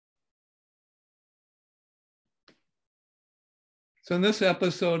So in this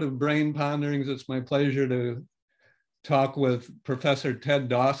episode of Brain Ponderings, it's my pleasure to talk with Professor Ted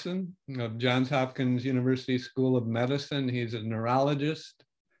Dawson of Johns Hopkins University School of Medicine. He's a neurologist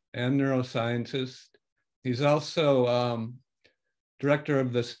and neuroscientist. He's also director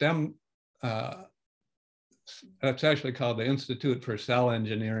of the STEM, it's actually called the Institute for Cell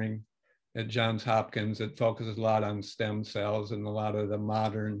Engineering at Johns Hopkins. It focuses a lot on stem cells and a lot of the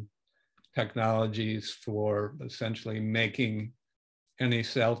modern technologies for essentially making any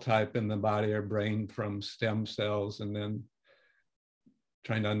cell type in the body or brain from stem cells, and then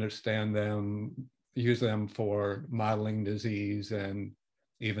trying to understand them, use them for modeling disease and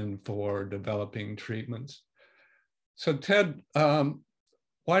even for developing treatments. So Ted,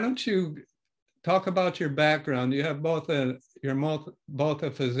 why don't you talk about your background? You have you're both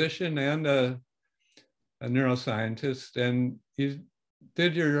a physician and a neuroscientist, and you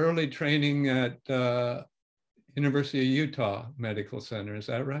did your early training at University of Utah Medical Center. Is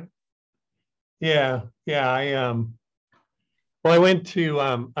that right? Yeah. I went to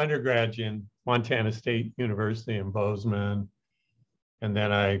undergrad in Montana State University in Bozeman, and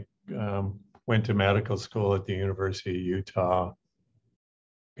then I went to medical school at the University of Utah.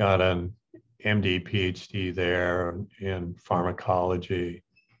 Got an MD, PhD there in pharmacology,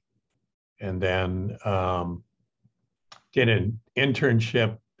 and then did an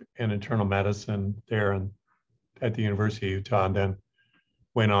internship in internal medicine there at the University of Utah, and then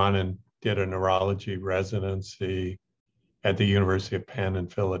went on and did a neurology residency at the University of Penn in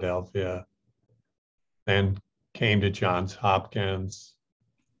Philadelphia. Then came to Johns Hopkins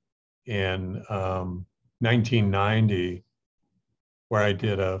in 1990, where I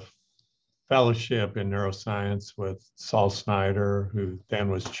did a fellowship in neuroscience with Saul Snyder, who then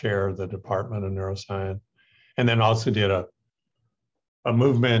was chair of the Department of Neuroscience, and then also did a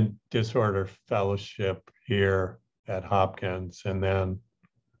movement disorder fellowship here at Hopkins, and then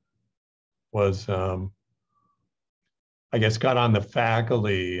was, got on the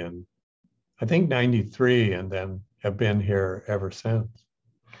faculty in, I think, 93, and then have been here ever since.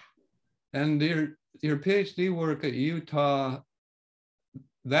 And your PhD work at Utah,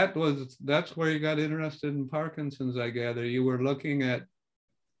 that's where you got interested in Parkinson's, I gather. You were looking at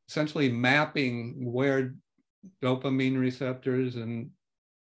essentially mapping where dopamine receptors and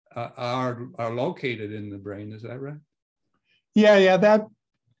are located in the brain. Is that right? Yeah.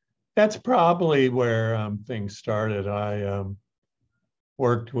 That's probably where things started. I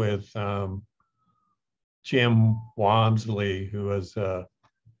worked with Jim Walmsley, who was a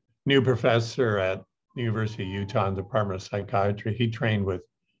new professor at the University of Utah in the Department of Psychiatry. He trained with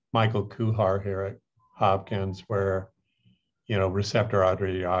Michael Kuhar here at Hopkins, where receptor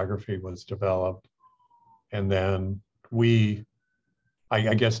autoradiography was developed. And then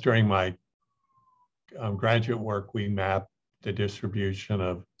I guess during my graduate work, we mapped the distribution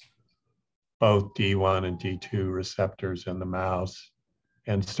of both D1 and D2 receptors in the mouse,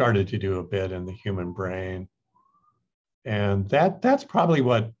 and started to do a bit in the human brain. And that's probably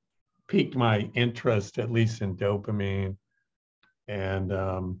what piqued my interest, at least in dopamine, and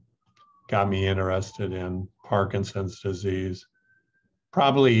got me interested in Parkinson's disease.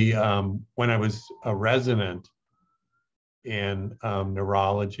 Probably when I was a resident in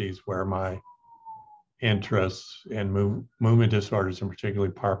neurology is where my interests in movement disorders, and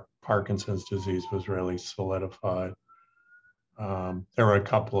particularly Parkinson's disease, was really solidified. There were a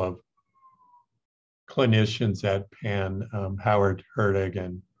couple of clinicians at Penn, Howard Hertig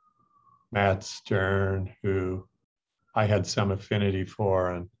and Matt Stern, who I had some affinity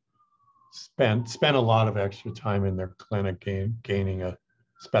for, and spent a lot of extra time in their clinic gaining a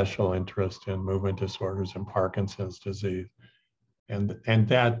special interest in movement disorders and Parkinson's disease. And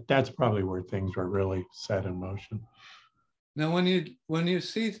that's probably where things were really set in motion. Now, when you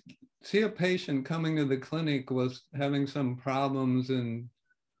see a patient coming to the clinic with having some problems in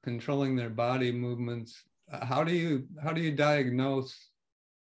controlling their body movements, how do you diagnose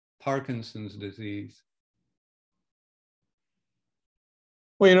Parkinson's disease?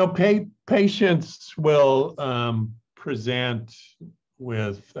 Well, patients will present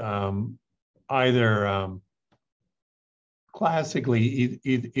with either classically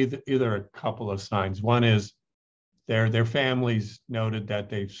either a couple of signs. One is their families noted that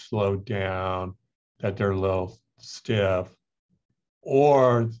they've slowed down, that they're a little stiff,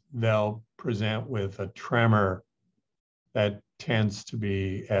 or they'll present with a tremor that tends to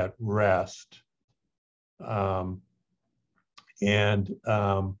be at rest. And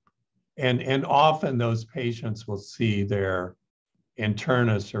often those patients will see their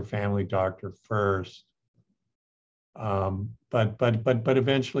internist or family doctor first, but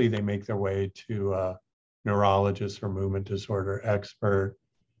eventually they make their way to neurologist or movement disorder expert.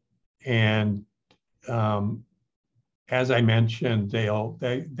 And as I mentioned,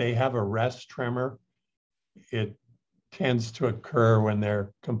 they have a rest tremor. It tends to occur when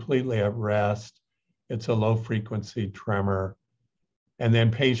they're completely at rest. It's a low frequency tremor. And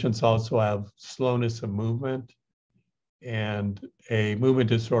then patients also have slowness of movement, and a movement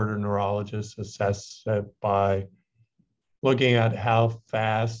disorder neurologist assesses it by looking at how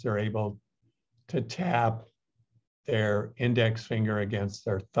fast they're able to tap their index finger against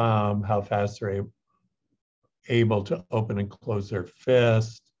their thumb, how fast they're able to open and close their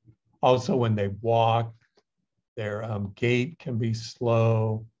fist. Also, when they walk, their gait can be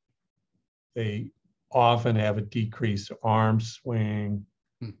slow. They often have a decreased arm swing.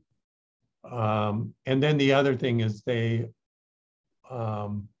 And then the other thing is they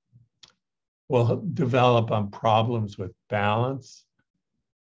will develop problems with balance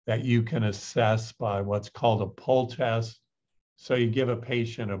that you can assess by what's called a pull test. So you give a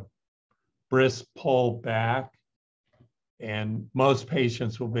patient a brisk pull back, and most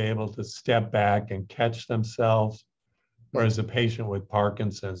patients will be able to step back and catch themselves, whereas a patient with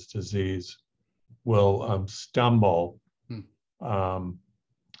Parkinson's disease will stumble. And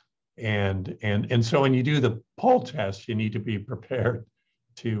so when you do the pull test, you need to be prepared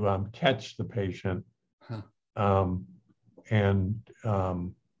to catch the patient. And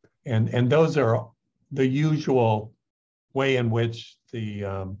those are the usual way in which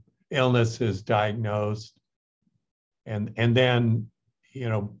the illness is diagnosed. And then, you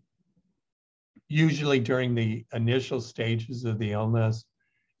know, usually during the initial stages of the illness,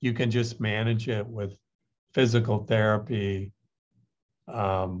 you can just manage it with physical therapy,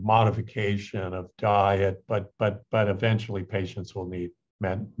 modification of diet, but eventually patients will need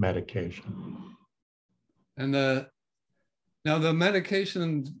medication. And now the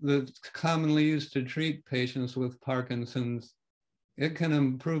medication that's commonly used to treat patients with Parkinson's, it can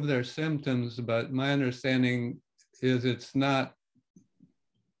improve their symptoms, but my understanding is it's not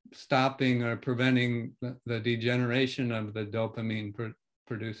stopping or preventing the degeneration of the dopamine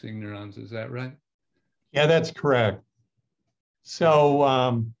producing neurons. Is that right? Yeah, that's correct.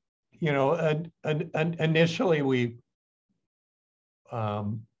 So, you know, initially we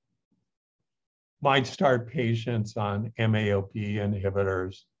might start patients on MAOP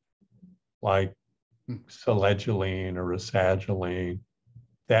inhibitors like selegiline or rasagiline.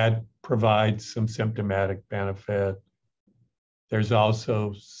 That provides some symptomatic benefit. There's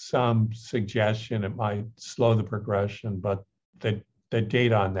also some suggestion it might slow the progression, but the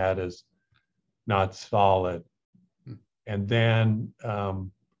data on that is not solid. And then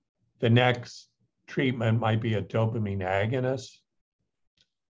the next treatment might be a dopamine agonist,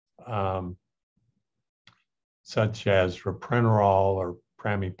 such as ropinirole or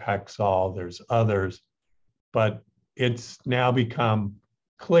pramipexole. There's others, but it's now become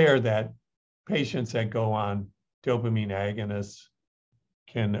clear that patients that go on dopamine agonists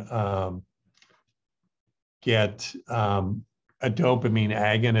can get a dopamine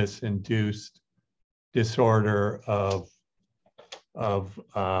agonist-induced disorder of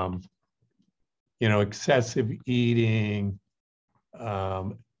you know, excessive eating,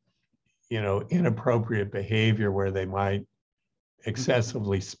 you know, inappropriate behavior where they might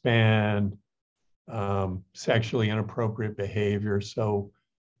excessively spend, sexually inappropriate behavior. So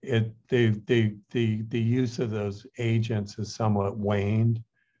the use of those agents is somewhat waned.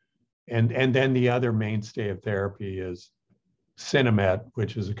 And then the other mainstay of therapy is Sinemet,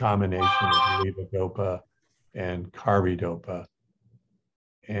 which is a combination of levodopa and carbidopa.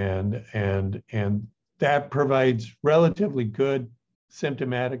 And that provides relatively good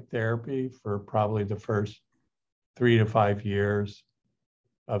symptomatic therapy for probably the first 3 to 5 years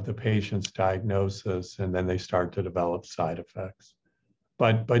of the patient's diagnosis, and then they start to develop side effects.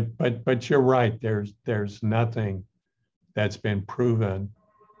 But you're right, there's nothing that's been proven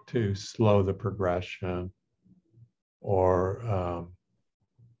to slow the progression or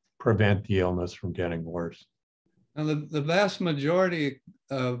prevent the illness from getting worse. Now, the vast majority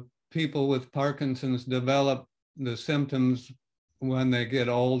of people with Parkinson's develop the symptoms when they get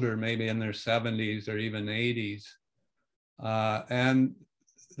older, maybe in their 70s or even 80s. And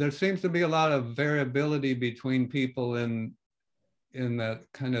there seems to be a lot of variability between people in that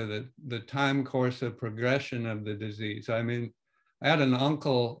kind of the time course of progression of the disease. I mean, I had an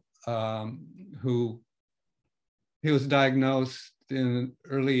uncle who he was diagnosed in the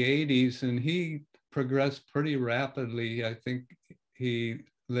early 80s, and he progressed pretty rapidly. I think he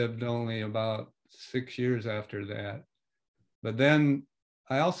lived only about 6 years after that. But then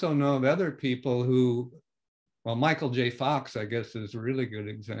I also know of other people who, well, Michael J. Fox, I guess, is a really good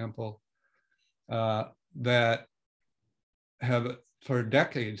example. that have, for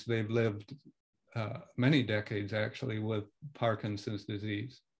decades, they've lived, many decades actually, with Parkinson's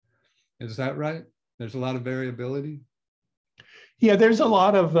disease. Is that right? There's a lot of variability? Yeah, there's a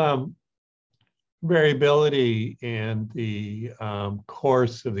lot of variability in the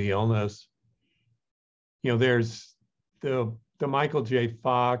course of the illness. There's the Michael J.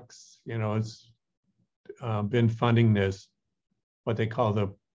 Fox, has been funding this, what they call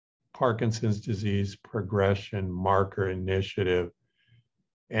the Parkinson's disease progression marker initiative.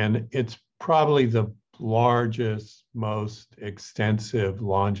 And it's probably the largest, most extensive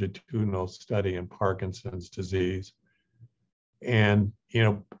longitudinal study in Parkinson's disease. And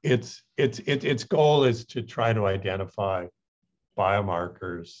its goal is to try to identify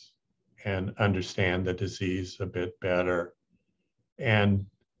biomarkers and understand the disease a bit better. And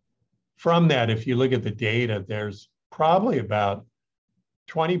from that, if you look at the data, there's probably about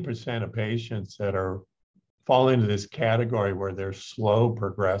 20% of patients that fall into this category where they're slow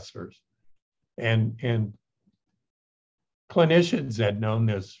progressors. And clinicians had known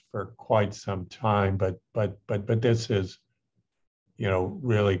this for quite some time, but this is,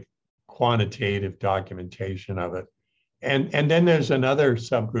 really quantitative documentation of it. And then there's another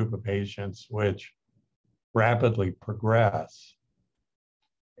subgroup of patients which rapidly progress.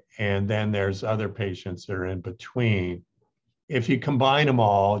 And then there's other patients that are in between. If you combine them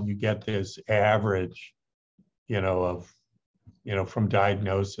all, you get this average, from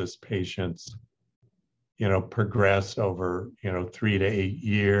diagnosis, patients, progress over, 3 to 8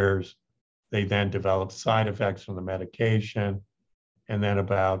 years. They then develop side effects from the medication. And then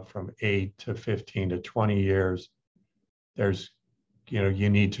about from 8 to 15 to 20 years, there's, you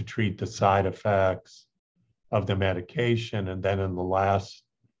need to treat the side effects of the medication. And then in the last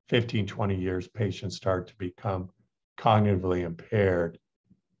 15, 20 years, patients start to become cognitively impaired.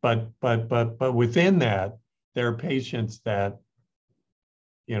 But within that, there are patients that,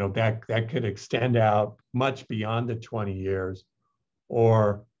 that could extend out much beyond the 20 years,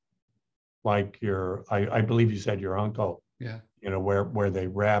 or like I believe you said your uncle, yeah, where they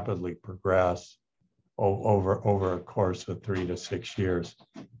rapidly progress over a course of 3 to 6 years.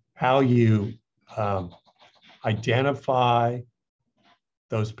 How you identify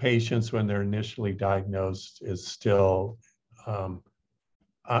those patients when they're initially diagnosed is still a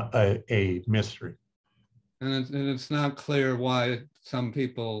mystery. And it's not clear why some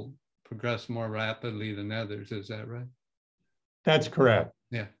people progress more rapidly than others. Is that right? That's correct.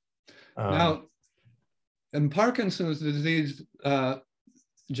 Yeah. Now, in Parkinson's disease,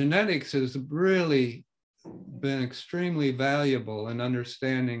 genetics has really been extremely valuable in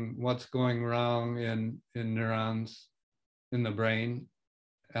understanding what's going wrong in neurons in the brain.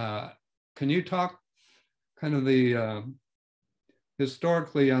 Can you talk kind of the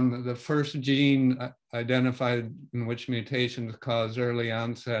historically on the first gene identified in which mutations cause early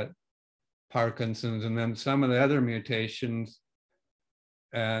onset Parkinson's, and then some of the other mutations?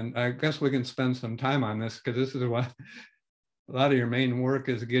 And I guess we can spend some time on this, because this is what a lot of your main work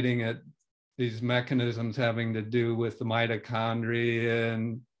is, getting at these mechanisms having to do with the mitochondria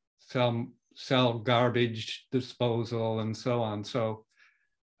and cell garbage disposal and so on. So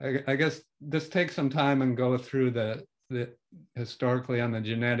I guess this takes some time and go through the historically on the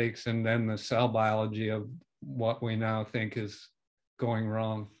genetics and then the cell biology of what we now think is going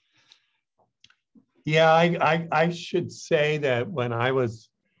wrong. Yeah, I should say that when I was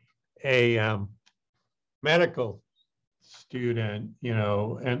a medical student,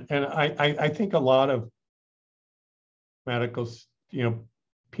 and I think a lot of medical,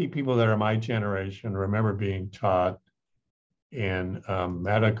 people that are my generation remember being taught in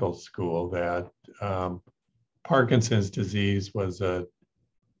medical school that Parkinson's disease was a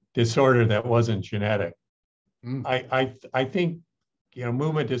disorder that wasn't genetic. I think,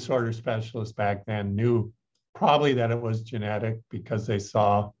 movement disorder specialists back then knew probably that it was genetic because they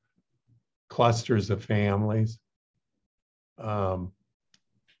saw clusters of families. And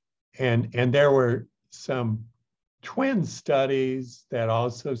there were some twin studies that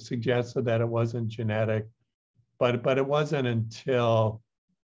also suggested that it wasn't genetic, but it wasn't until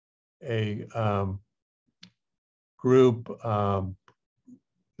a group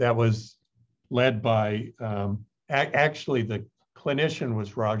that was led by, actually the clinician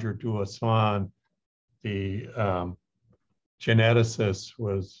was Roger Dawson, the geneticist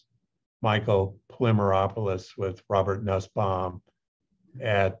was Michael Polymeropoulos with Robert Nussbaum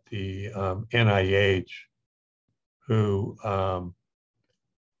at the NIH, who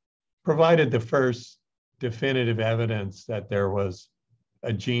provided the first definitive evidence that there was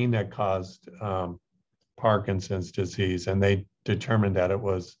a gene that caused Parkinson's disease, and they determined that it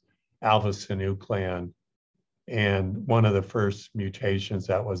was alpha-synuclein. And one of the first mutations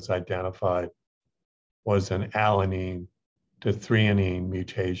that was identified was an alanine to threonine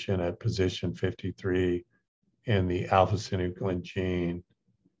mutation at position 53 in the alpha-synuclein gene.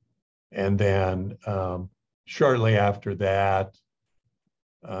 And then shortly after that,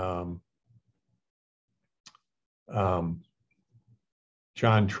 John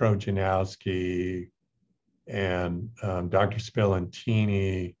Trojanowski and Dr.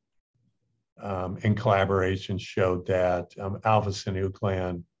 Spillantini in collaboration showed that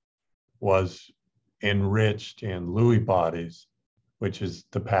alpha-synuclein was enriched in Lewy bodies, which is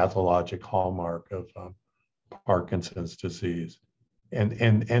the pathologic hallmark of Parkinson's disease.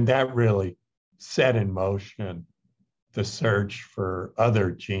 And that really set in motion the search for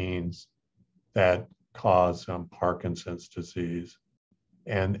other genes that cause Parkinson's disease.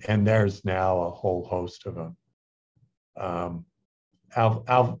 And there's now a whole host of them.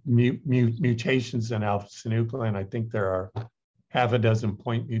 Mutations in alpha-synuclein, I think there are half a dozen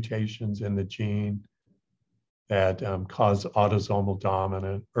point mutations in the gene that cause autosomal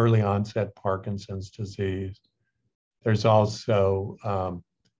dominant, early onset Parkinson's disease. There's also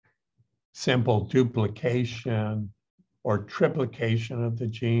simple duplication or triplication of the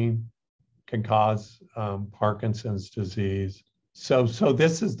gene can cause Parkinson's disease. So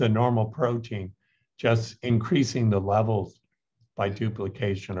this is the normal protein, just increasing the levels by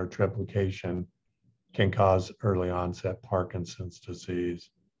duplication or triplication can cause early onset Parkinson's disease.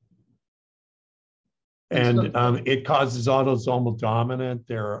 And it causes autosomal dominant.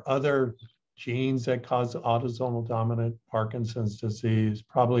 There are other genes that cause autosomal dominant Parkinson's disease.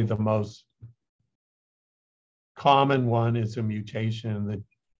 Probably the most common one is a mutation in the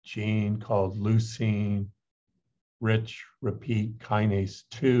gene called leucine rich repeat kinase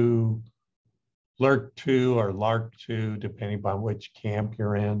 2, LRRK2 or LRRK2, depending upon which camp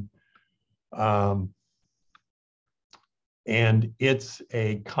you're in. And it's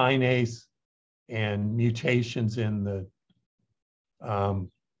a kinase, and mutations in the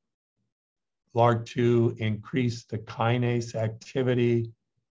LRRK2 increase the kinase activity.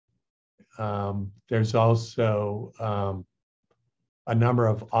 There's also a number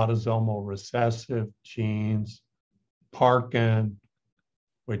of autosomal recessive genes, Parkin,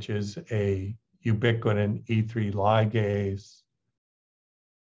 which is a ubiquitin E3 ligase,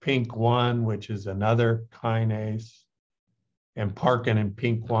 PINK1, which is another kinase, and Parkin and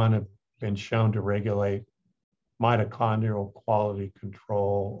PINK1 have been shown to regulate mitochondrial quality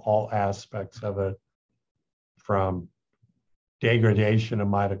control, all aspects of it, from degradation of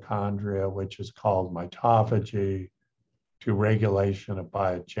mitochondria, which is called mitophagy, to regulation of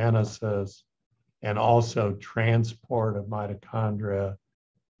biogenesis, and also transport of mitochondria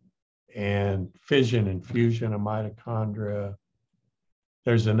and fission and fusion of mitochondria.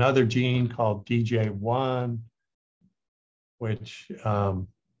 There's another gene called DJ1, which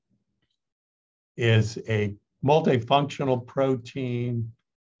is a multifunctional protein.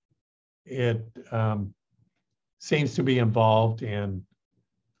 It seems to be involved in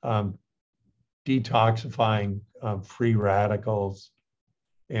detoxifying free radicals,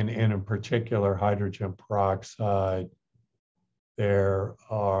 and in particular hydrogen peroxide. There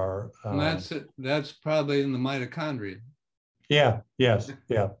are and that's probably in the mitochondria. Yeah, yes,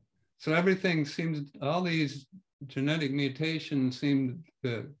 yeah. So everything seems, all these genetic mutations seem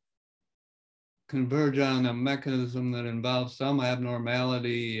to converge on a mechanism that involves some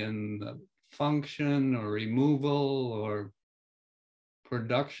abnormality in function or removal or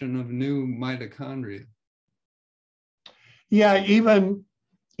production of new mitochondria. Yeah, even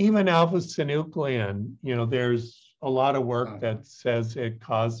alpha-synuclein, there's a lot of work that says it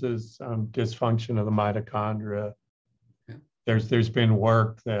causes dysfunction of the mitochondria. Yeah. There's been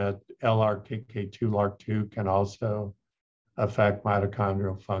work that LRKK2, LRRK2 can also affect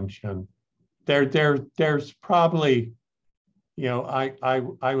mitochondrial function. There's probably,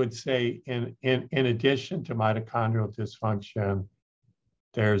 I would say in addition to mitochondrial dysfunction,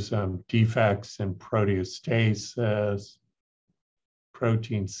 there's defects in proteostasis,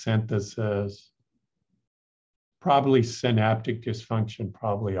 protein synthesis, probably synaptic dysfunction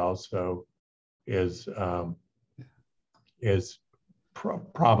probably also is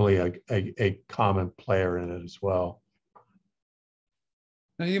probably a common player in it as well.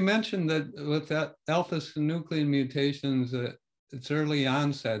 Now you mentioned that with that alpha-synuclein mutations, it's early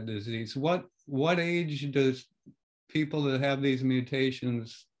onset disease. What age does people that have these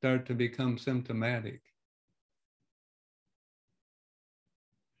mutations start to become symptomatic?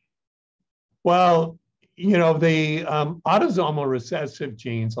 Well, the autosomal recessive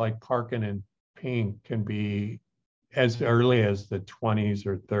genes like Parkin and PINK can be as early as the 20s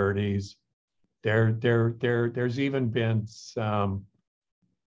or 30s. There's even been some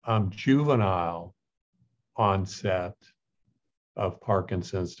juvenile onset of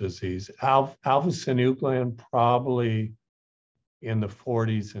Parkinson's disease. Alpha-synuclein probably in the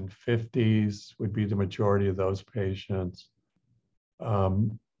 40s and 50s would be the majority of those patients.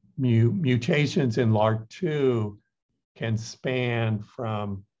 Mutations in LRRK2 can span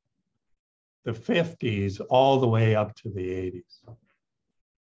from the 50s all the way up to the 80s.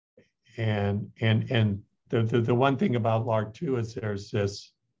 And the one thing about LRRK2 is there's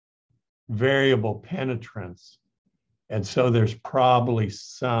this variable penetrance. And so there's probably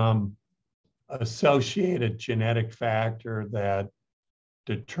some associated genetic factor that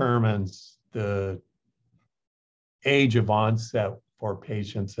determines the age of onset for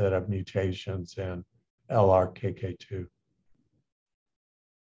patients that have mutations in LRKK2.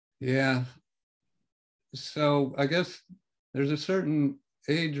 Yeah. So I guess there's a certain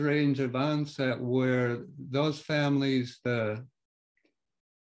age range of onset where those families,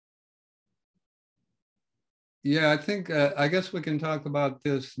 yeah, I think, I guess we can talk about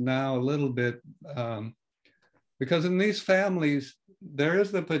this now a little bit, because in these families, there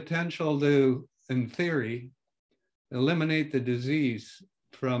is the potential to, in theory, eliminate the disease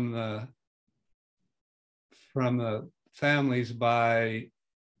from the families by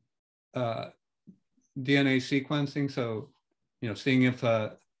DNA sequencing. So, seeing if,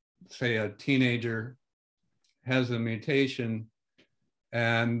 say, a teenager has a mutation,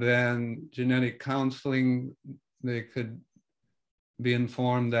 and then genetic counseling, they could be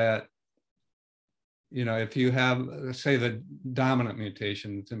informed that, if you have, say, the dominant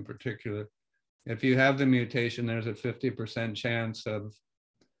mutations in particular, if you have the mutation, there's a 50% chance of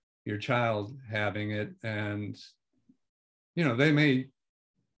your child having it. And, they may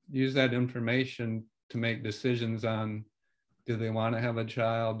use that information to make decisions on, do they want to have a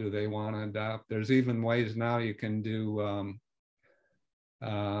child? Do they want to adopt? There's even ways now you can do,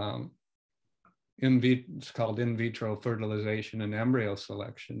 it's called in vitro fertilization and embryo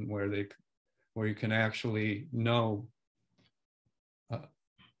selection, where you can actually know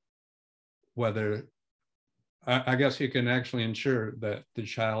whether, I guess you can actually ensure that the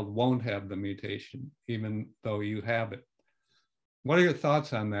child won't have the mutation, even though you have it. What are your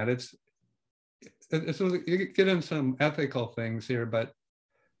thoughts on that? It's you get into some ethical things here, but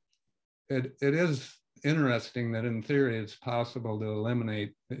it is interesting that in theory it's possible to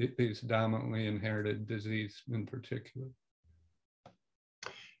eliminate these dominantly inherited disease in particular.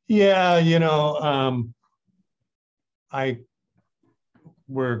 Yeah,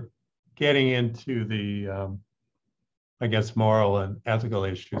 we're getting into the I guess moral and ethical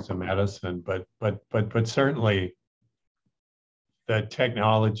issues of medicine, but certainly the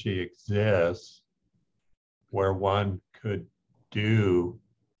technology exists where one could do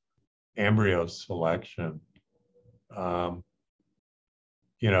embryo selection,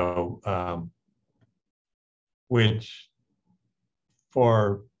 which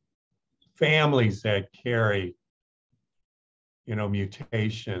for families that carry,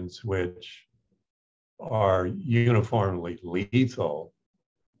 mutations which are uniformly lethal,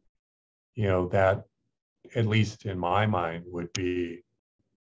 that, at least in my mind, would be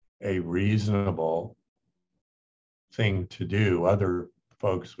a reasonable thing to do. Other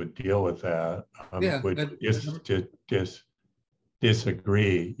folks would deal with that, would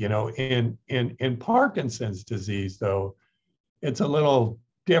disagree. In Parkinson's disease, though, it's a little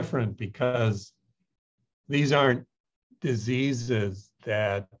different because these aren't diseases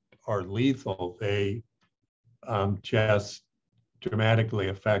that are lethal. They just dramatically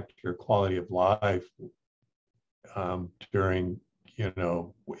affect your quality of life during, in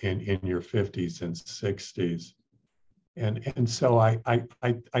your 50s and 60s. And so I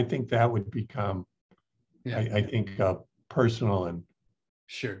think that would become, I think, a personal and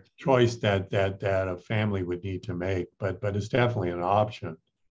sure choice that a family would need to make, but it's definitely an option.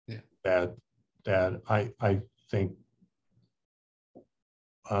 Yeah. That I think,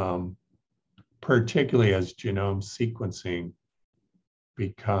 particularly as genome sequencing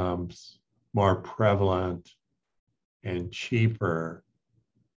becomes more prevalent and cheaper,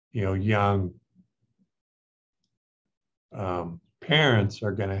 young parents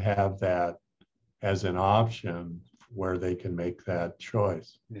are going to have that as an option where they can make that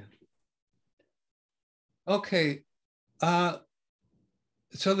choice. Yeah. Okay.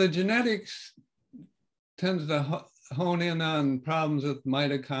 So the genetics tends to hone in on problems with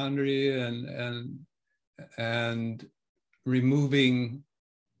mitochondria and removing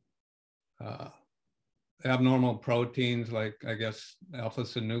abnormal proteins like, I guess,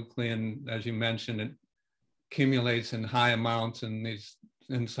 alpha-synuclein, as you mentioned. accumulates in high amounts in these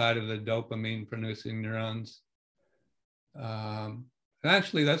inside of the dopamine producing neurons. And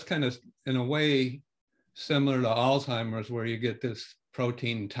actually, that's kind of, in a way, similar to Alzheimer's, where you get this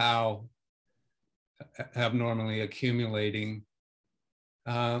protein tau abnormally accumulating.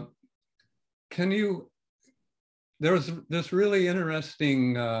 There was this really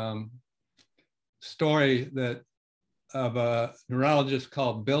interesting story of a neurologist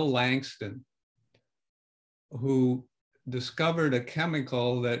called Bill Langston, who discovered a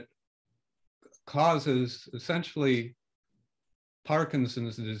chemical that causes essentially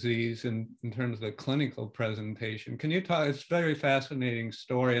Parkinson's disease in terms of the clinical presentation. Can you talk? It's a very fascinating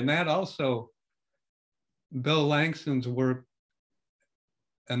story. And that also, Bill Langston's work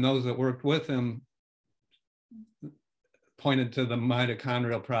and those that worked with him pointed to the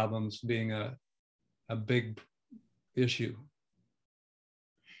mitochondrial problems being a big issue.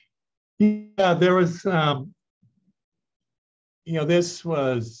 Yeah, there was, this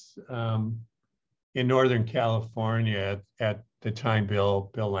was in Northern California at the time. Bill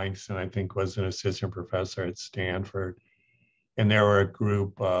Langston, I think, was an assistant professor at Stanford. And there were a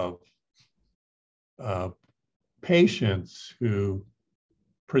group of patients who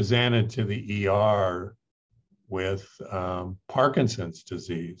presented to the ER with Parkinson's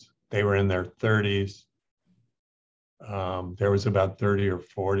disease. They were in their 30s. There was about 30 or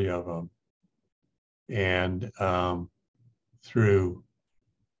 40 of them. And through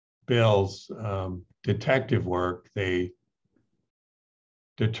Bill's detective work, they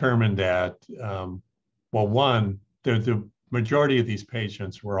determined that, one, the majority of these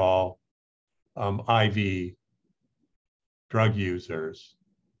patients were all IV drug users,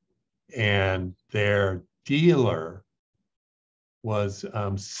 and their dealer was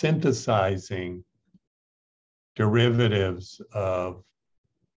synthesizing derivatives of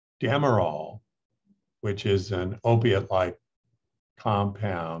Demerol, which is an opiate-like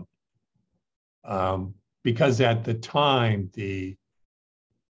compound, because at the time, the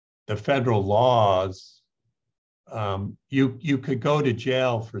federal laws, you could go to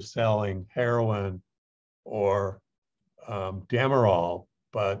jail for selling heroin or Demerol,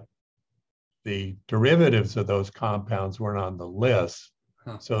 but the derivatives of those compounds weren't on the list.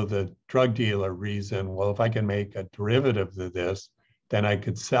 Huh. So the drug dealer reasoned, well, if I can make a derivative of this, then I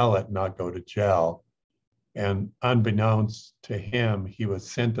could sell it and not go to jail. And unbeknownst to him, he was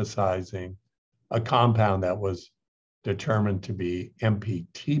synthesizing a compound that was determined to be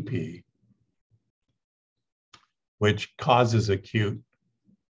MPTP, which causes acute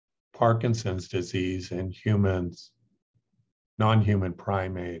Parkinson's disease in humans, non-human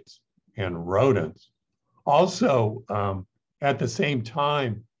primates, and rodents. Also, at the same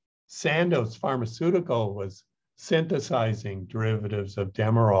time, Sandoz Pharmaceutical was synthesizing derivatives of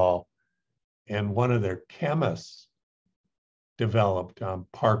Demerol, and one of their chemists developed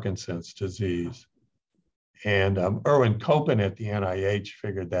Parkinson's disease. And Erwin Koppen at the NIH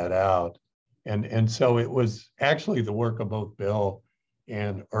figured that out. And so it was actually the work of both Bill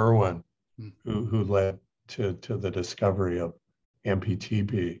and Erwin who led to the discovery of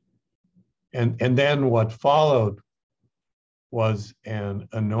MPTP. And then what followed was an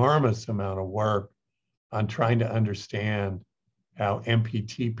enormous amount of work on trying to understand how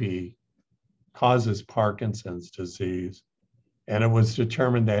MPTP causes Parkinson's disease. And it was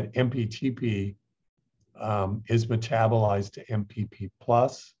determined that MPTP is metabolized to MPP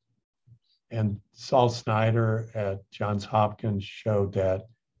plus. And Saul Snyder at Johns Hopkins showed that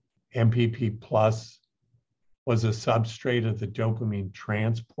MPP plus was a substrate of the dopamine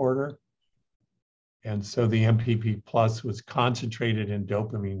transporter. And so the MPP plus was concentrated in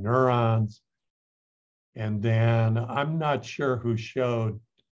dopamine neurons. And then I'm not sure who showed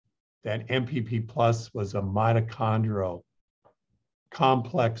that MPP plus was a mitochondrial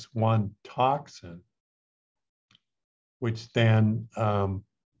complex 1 toxin, which then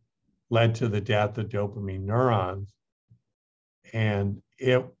led to the death of dopamine neurons. And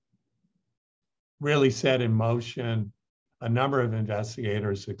it really set in motion a number of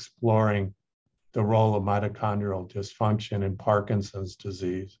investigators exploring the role of mitochondrial dysfunction in Parkinson's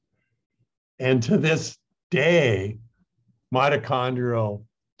disease. And to this day, mitochondrial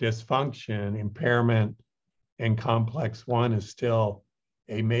dysfunction, impairment in complex 1 is still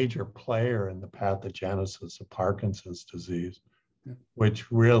a major player in the pathogenesis of Parkinson's disease,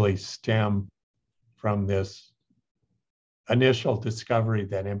 which really stem from this initial discovery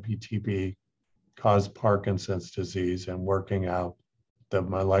that MPTP caused Parkinson's disease and working out the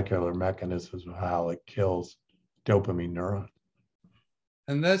molecular mechanisms of how it kills dopamine neurons.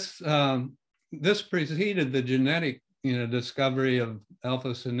 And this preceded the genetic, discovery of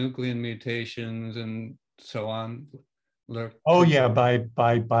alpha-synuclein mutations and so on. Oh yeah, by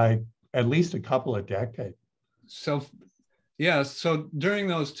at least a couple of decades. So yeah, so during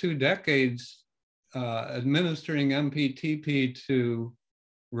those 2 decades, administering MPTP to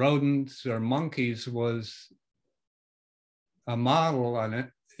rodents or monkeys was a model on it,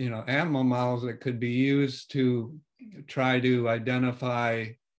 animal models that could be used to try to identify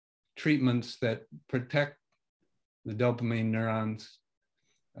treatments that protect the dopamine neurons.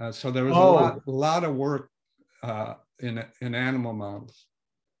 So there was a lot of work in animal models.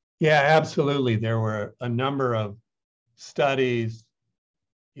 Yeah, absolutely. There were a number of studies,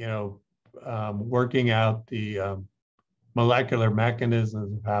 working out the molecular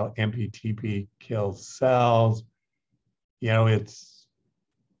mechanisms of how MPTP kills cells. It's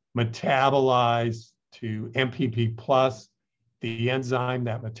metabolized to MPP plus. The enzyme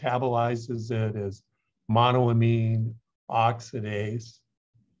that metabolizes it is monoamine oxidase.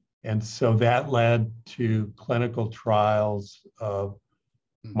 And so that led to clinical trials of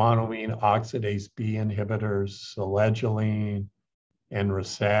monoamine oxidase B inhibitors, selegiline and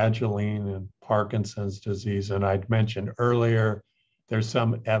rasagiline in Parkinson's disease. And I'd mentioned earlier, there's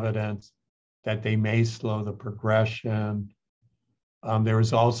some evidence that they may slow the progression. There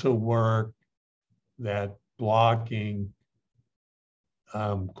was also work that blocking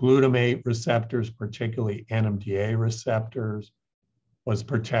glutamate receptors, particularly NMDA receptors, was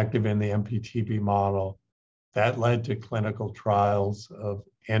protective in the MPTP model. That led to clinical trials of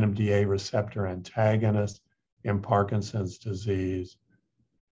NMDA receptor antagonists in Parkinson's disease.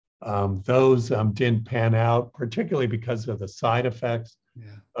 Those didn't pan out, particularly because of the side effects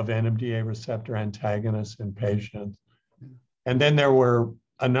of NMDA receptor antagonists in patients. And then there were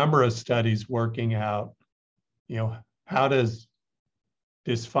a number of studies working out, how does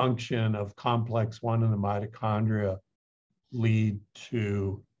dysfunction of complex 1 in the mitochondria lead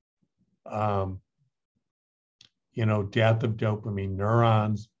to death of dopamine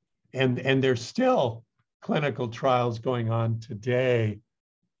neurons. And there's still clinical trials going on today,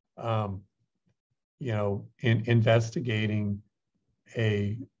 in investigating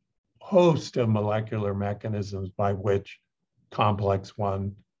a host of molecular mechanisms by which complex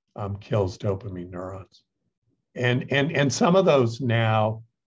 1 kills dopamine neurons. And some of those now,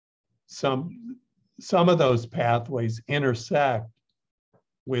 some of those pathways intersect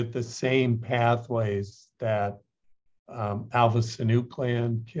with the same pathways that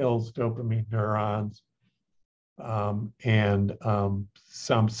alpha-synuclein kills dopamine neurons, and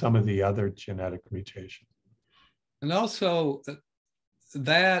some of the other genetic mutations. And also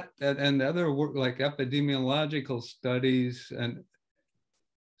that and other work like epidemiological studies and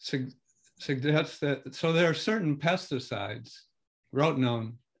suggests that, so there are certain pesticides,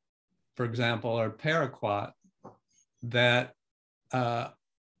 rotenone, for example, or paraquat, that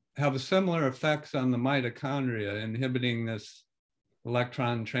have similar effects on the mitochondria, inhibiting this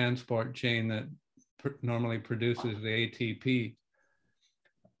electron transport chain that normally produces the ATP.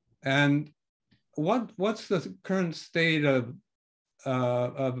 And what's the current state of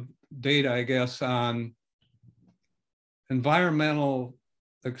data, I guess, on environmental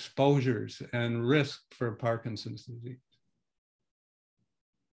exposures and risk for Parkinson's disease?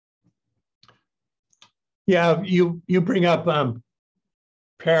 Yeah, you bring up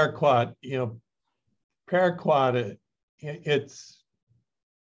paraquat. Paraquat, it's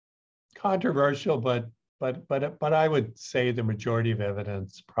controversial, but I would say the majority of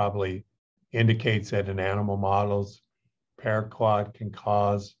evidence probably indicates that in animal models, paraquat can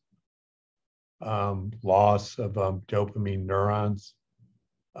cause loss of dopamine neurons.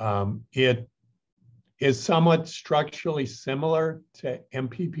 It is somewhat structurally similar to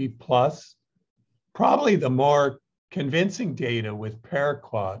MPP plus. Probably the more convincing data with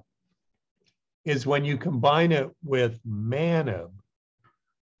paraquat is when you combine it with manib.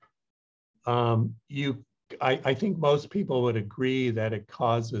 I think most people would agree that it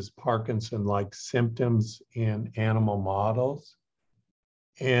causes Parkinson-like symptoms in animal models.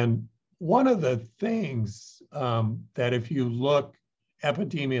 And one of the things that if you look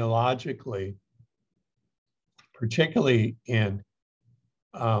epidemiologically, particularly in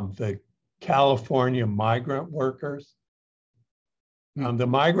the California migrant workers, the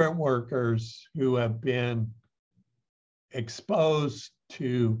migrant workers who have been exposed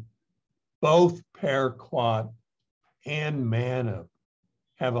to both paraquat and manib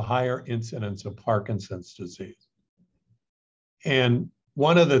have a higher incidence of Parkinson's disease. And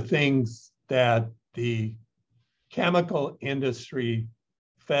one of the things that the chemical industry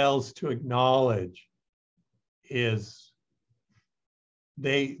fails to acknowledge is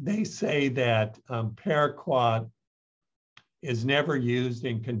they say that paraquat is never used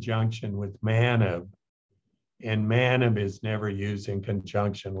in conjunction with manib and Manib is never used in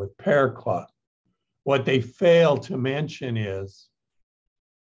conjunction with paraquat. What they fail to mention is,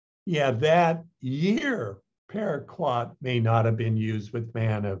 yeah, that year paraquat may not have been used with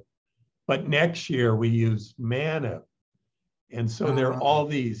Manib, but next year we use Manib. And so there are all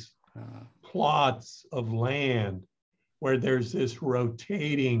these plots of land where there's this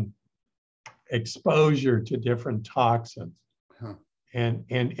rotating exposure to different toxins.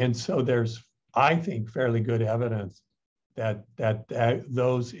 And so there's, I think, fairly good evidence that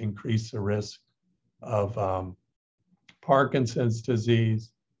those increase the risk of Parkinson's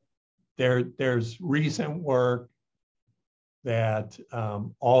disease. There's recent work that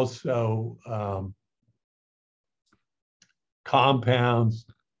also compounds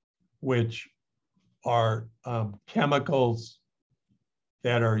which are chemicals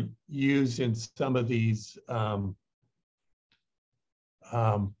that are used in some of these,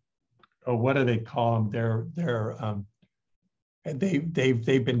 what do they call them?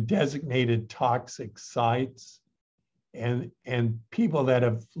 They've been designated toxic sites, and people that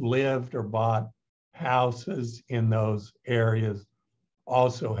have lived or bought houses in those areas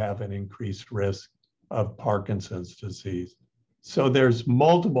also have an increased risk of Parkinson's disease. So there's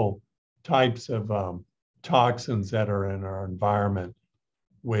multiple types of toxins that are in our environment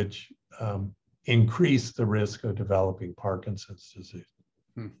which increase the risk of developing Parkinson's disease.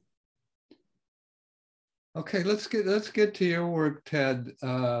 Okay, let's get to your work, Ted.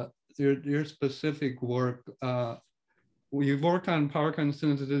 Your specific work. You've worked on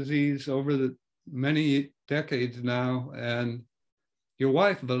Parkinson's disease over the many decades now, and your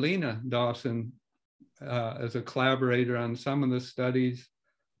wife, Valina Dawson, as a collaborator on some of the studies.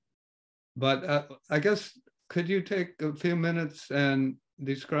 But I guess, could you take a few minutes and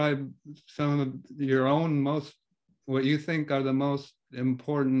describe some of your own what you think are the most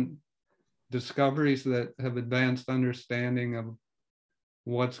important discoveries that have advanced understanding of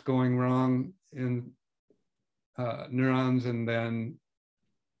what's going wrong in neurons, and then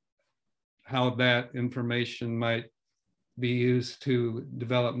how that information might be used to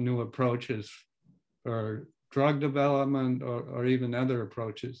develop new approaches for drug development or even other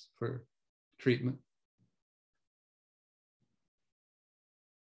approaches for treatment?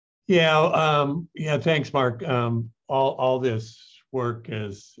 Yeah, thanks, Mark. All this work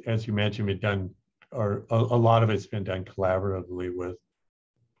is, as you mentioned, been done, or a lot of it's been done collaboratively with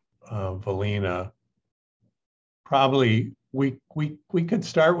Valina. Probably we could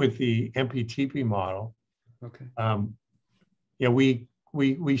start with the MPTP model. Okay. Yeah,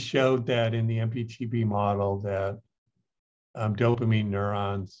 we showed that in the MPTP model that dopamine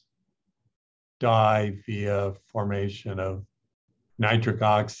neurons die via formation of nitric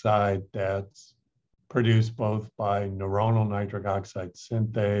oxide that's produced both by neuronal nitric oxide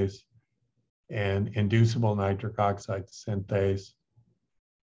synthase and inducible nitric oxide synthase.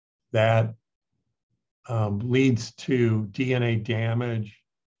 That leads to DNA damage,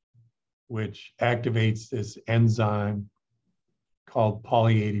 which activates this enzyme called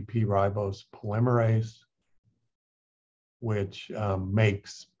poly-ADP ribose polymerase, which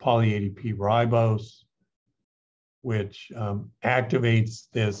makes poly-ADP ribose, which activates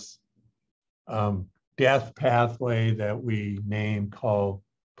this death pathway that we name called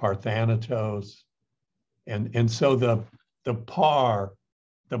parthanatose. And so the PAR,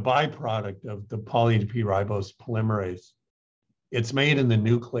 the byproduct of the poly-ADP ribose polymerase, it's made in the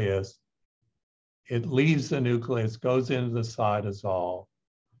nucleus. It leaves the nucleus, goes into the cytosol,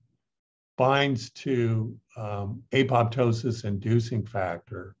 binds to apoptosis inducing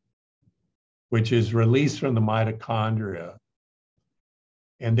factor, which is released from the mitochondria.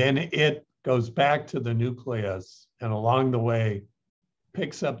 And then it goes back to the nucleus, and along the way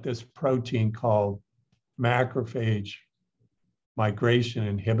picks up this protein called macrophage migration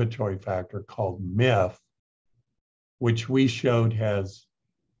inhibitory factor called MIF, which we showed has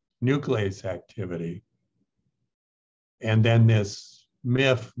nuclease activity. And then this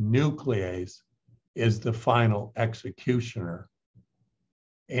MIF nuclease is the final executioner.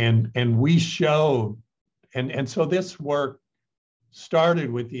 And we showed, and so this work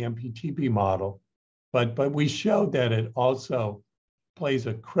started with the MPTP model, but we showed that it also plays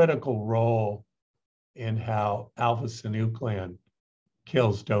a critical role in how alpha-synuclein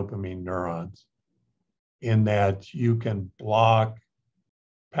kills dopamine neurons, in that you can block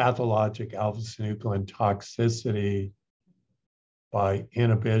pathologic alpha-synuclein toxicity by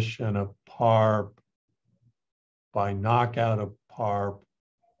inhibition of PARP, by knockout of PARP,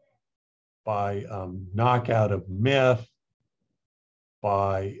 by knockout of MIF,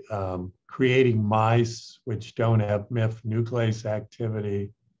 by creating mice which don't have MIF nuclease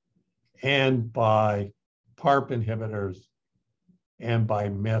activity, and by PARP inhibitors and by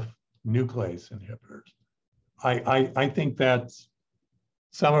MIF nuclease inhibitors. I think that's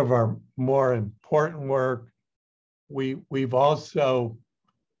some of our more important work. We've also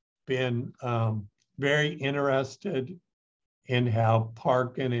been very interested in how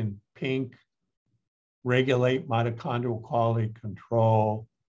Parkin and Pink regulate mitochondrial quality control.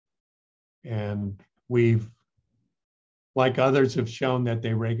 And we've, like others have shown, that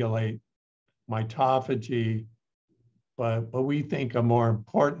they regulate mitophagy, but we think a more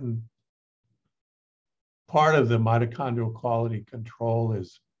important part of the mitochondrial quality control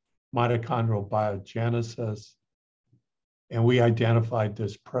is mitochondrial biogenesis. And we identified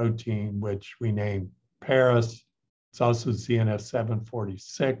this protein, which we named Paris. It's also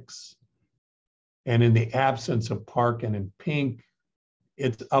ZNF746. And in the absence of Parkin and Pink,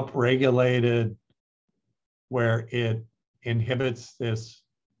 it's upregulated where it inhibits this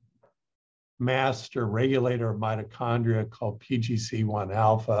master regulator of mitochondria called PGC1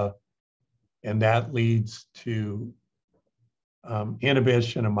 alpha. And that leads to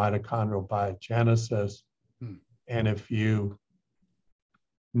inhibition of mitochondrial biogenesis. And if you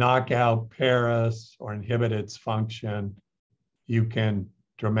knock out Paris or inhibit its function, you can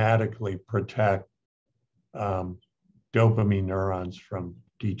dramatically protect dopamine neurons from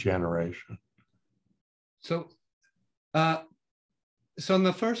degeneration. So in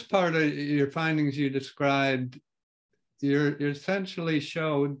the first part of your findings, you described, you essentially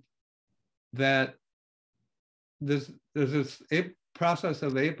showed that there's this process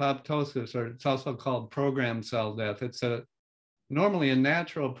of apoptosis, or it's also called programmed cell death. It's normally a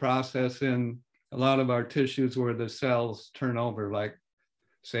natural process in a lot of our tissues where the cells turn over, like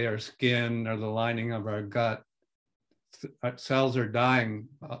say our skin or the lining of our gut. Cells are dying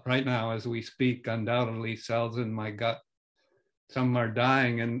right now as we speak. Undoubtedly, cells in my gut, some are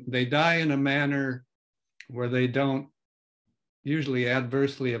dying, and they die in a manner where they don't usually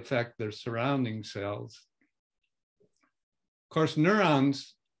adversely affect their surrounding cells. Of course,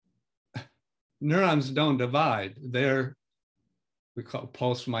 neurons don't divide. We call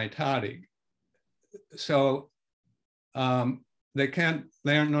post-mitotic. So they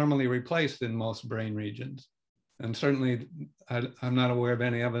aren't normally replaced in most brain regions. And certainly I'm not aware of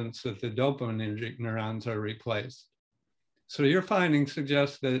any evidence that the dopaminergic neurons are replaced. So your findings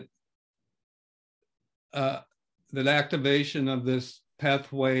suggest that that activation of this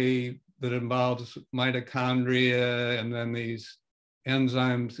pathway that involves mitochondria and then these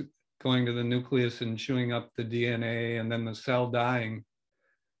enzymes going to the nucleus and chewing up the DNA and then the cell dying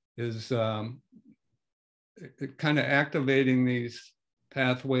is kind of activating these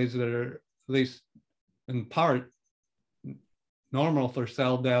pathways that are, at least in part, normal for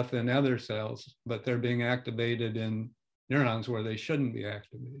cell death in other cells, but they're being activated in neurons where they shouldn't be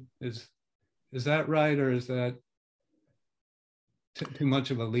activated. Is that right, or is that too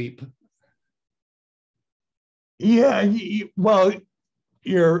much of a leap? Yeah, well,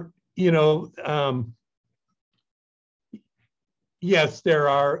 yes, there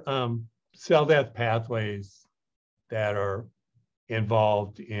are cell death pathways that are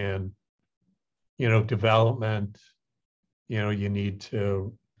involved in, development. You need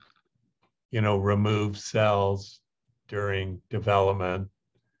to, remove cells during development.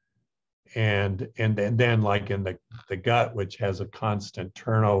 And then like in the gut, which has a constant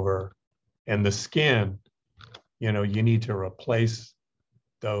turnover, and the skin, you need to replace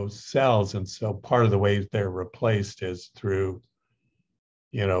those cells. And so part of the way they're replaced is through,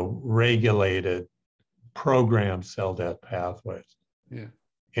 regulated programmed cell death pathways. Yeah.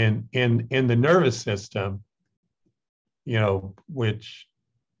 And in the nervous system, which,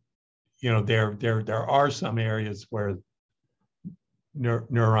 there are some areas where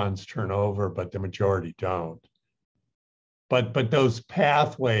neurons turn over, but the majority don't. But those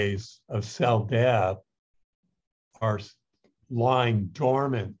pathways of cell death are lying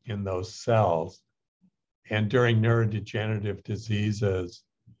dormant in those cells. And during neurodegenerative diseases,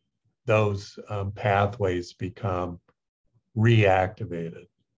 those pathways become reactivated.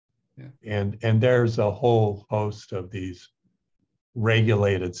 Yeah. And there's a whole host of these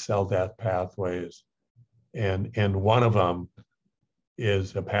regulated cell death pathways. And one of them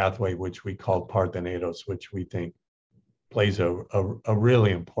is a pathway which we call parthenoidos, which we think plays a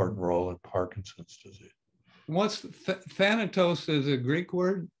really important role in Parkinson's disease. What's Thanatos is a Greek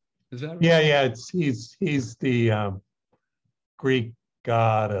word? Is that right? Yeah. He's the Greek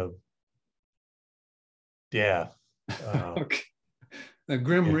god of death. Okay. The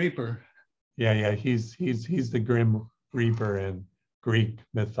Grim Reaper. Yeah. He's the Grim Reaper in Greek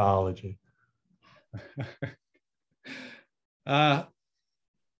mythology. Now,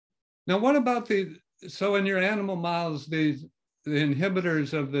 what about the so in your animal models, the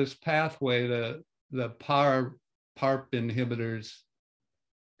inhibitors of this pathway, the PARP inhibitors,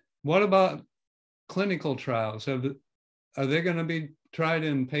 what about clinical trials? Are they going to be tried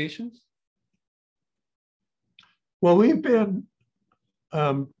in patients? Well, we've been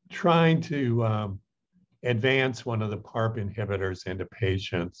trying to advance one of the PARP inhibitors into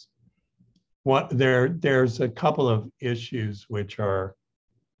patients. There's a couple of issues which are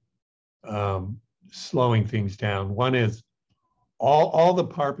slowing things down. One is all the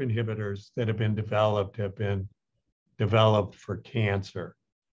PARP inhibitors that have been developed for cancer.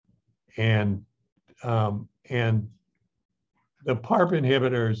 And the PARP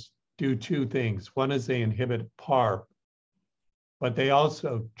inhibitors do two things. One is they inhibit PARP, but they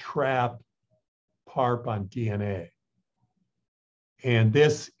also trap PARP on DNA. And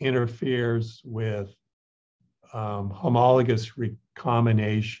this interferes with homologous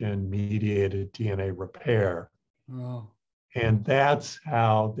recombination mediated DNA repair. Oh. And that's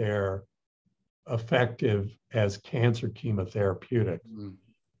how they're effective as cancer chemotherapeutics. Mm.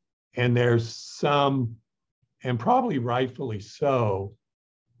 And there's some, and probably rightfully so,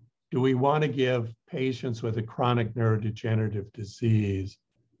 do we want to give patients with a chronic neurodegenerative disease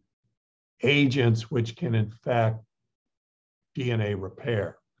agents which can infect DNA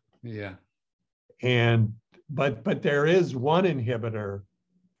repair? Yeah. But there is one inhibitor,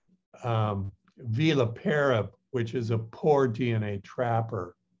 viloparib, which is a poor DNA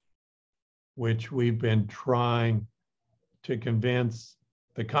trapper, which we've been trying to convince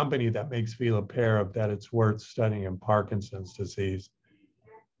the company that makes viloparib that it's worth studying in Parkinson's disease.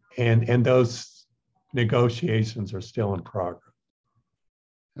 And those negotiations are still in progress.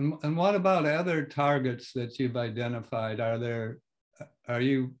 And what about other targets that you've identified?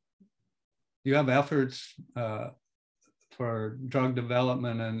 You have efforts for drug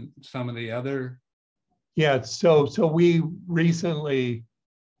development and some of the other? Yeah, so we recently,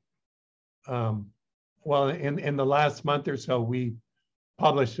 well, in the last month or so, we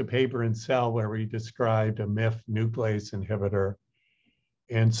published a paper in Cell where we described a MIF nuclease inhibitor.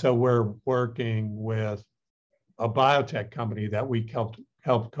 And so we're working with a biotech company that we helped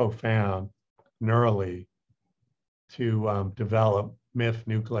co-found, Neurally, to develop MIF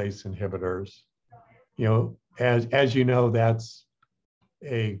nuclease inhibitors. You know, as you know, that's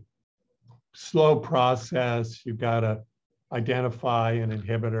a slow process. You've got to identify an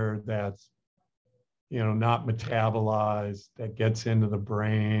inhibitor that's, you know, not metabolized, that gets into the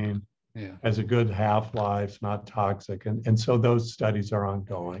brain, yeah, has a good half-life, not toxic. And so those studies are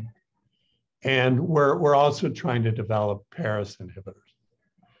ongoing. And we're also trying to develop Paris inhibitors.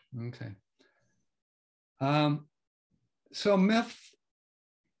 Okay. So MIF,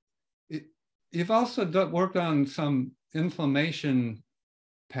 you've also worked on some inflammation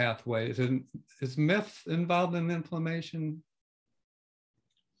pathways. And is MIF involved in inflammation?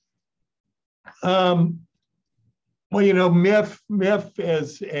 Well, you know, MIF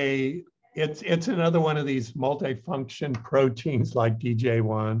is it's another one of these multifunction proteins like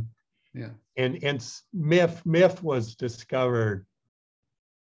DJ1. Yeah. And MIF was discovered,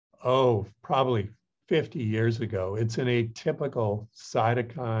 probably 50 years ago. It's an atypical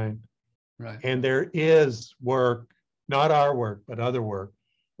cytokine. Right. And there is work, not our work, but other work,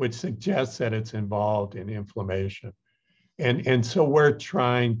 which suggests that it's involved in inflammation. And so we're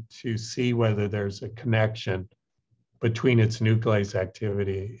trying to see whether there's a connection between its nuclease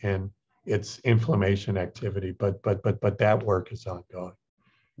activity and its inflammation activity, but that work is ongoing.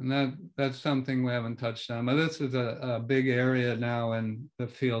 And that's something we haven't touched on, but this is a big area now in the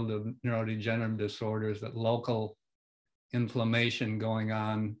field of neurodegenerative disorders, that local inflammation going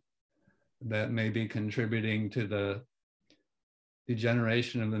on that may be contributing to the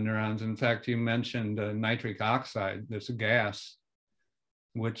degeneration of the neurons. In fact, you mentioned nitric oxide, this gas,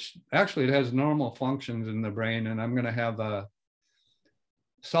 which actually it has normal functions in the brain. And I'm going to have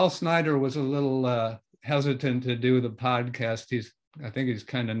Saul Snyder was a little hesitant to do the podcast. I think he's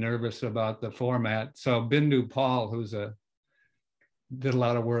kind of nervous about the format. So Bindu Paul, did a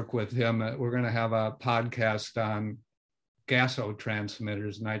lot of work with him, we're going to have a podcast on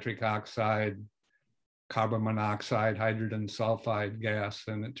gasotransmitters, nitric oxide, carbon monoxide, hydrogen sulfide gas.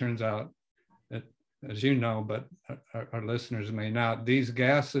 And it turns out that, as you know, but our listeners may not, these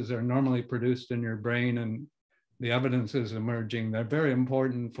gases are normally produced in your brain, and the evidence is emerging. They're very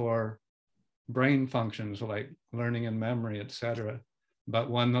important for brain functions like learning and memory, et cetera. But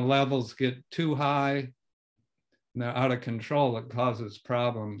when the levels get too high, they're out of control, it causes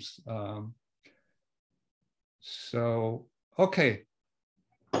problems. So, okay.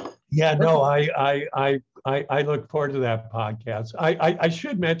 Yeah, no, I look forward to that podcast. I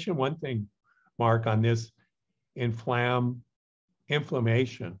should mention one thing Mark, on this inflammation.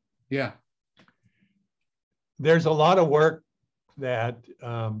 Yeah. There's a lot of work that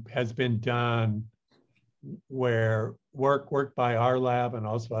has been done where work by our lab and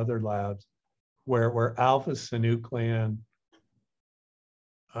also other labs where alpha-synuclein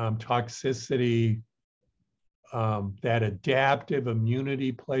toxicity, that adaptive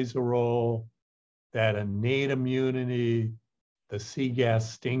immunity plays a role, that innate immunity, the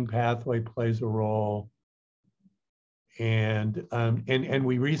C-gas sting pathway plays a role. And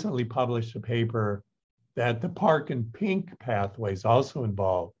we recently published a paper that the PARK and PINK pathways also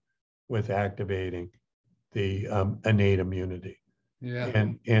involved with activating the innate immunity.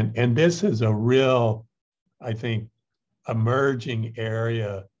 Yeah. And this is a real, I think, emerging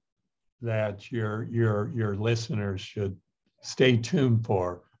area that your listeners should stay tuned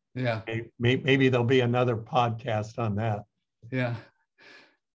for. Yeah. Maybe there'll be another podcast on that. Yeah.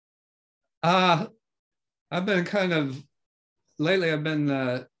 I've been lately I've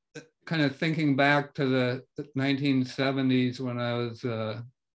been kind of thinking back to the 1970s when I was,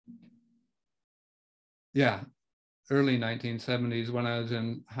 early 1970s when I was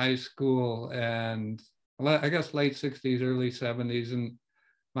in high school, and I guess late 60s, early 70s. And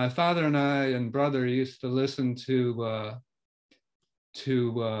my father and I and brother used to listen to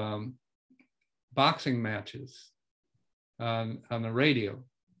boxing matches on the radio,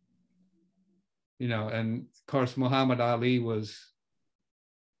 and of course, Muhammad Ali was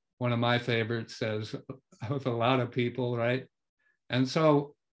one of my favorites, as with a lot of people, right? And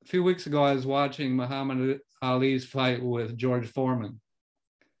so a few weeks ago, I was watching Muhammad Ali's fight with George Foreman,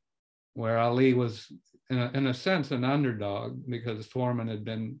 where Ali was, in a sense, an underdog because Foreman had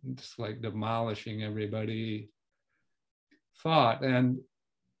been just like demolishing everybody he fought. And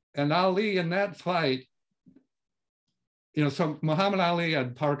Ali in that fight, so Muhammad Ali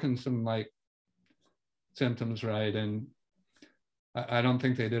had Parkinson-like symptoms, right? And I don't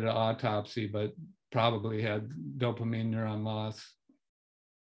think they did an autopsy, but probably had dopamine neuron loss.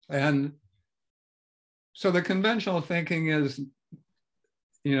 And so the conventional thinking is,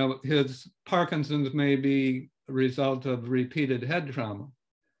 his Parkinson's may be a result of repeated head trauma.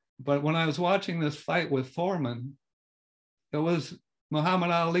 But when I was watching this fight with Foreman, it was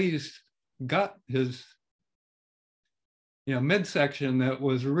Muhammad Ali's gut, his midsection, that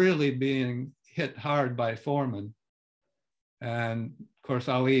was really being hit hard by Foreman. And of course,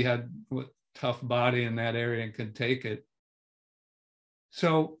 Ali had a tough body in that area and could take it.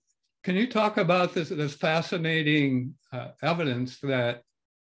 So can you talk about this fascinating evidence that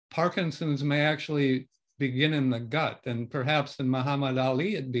Parkinson's may actually begin in the gut, and perhaps in Muhammad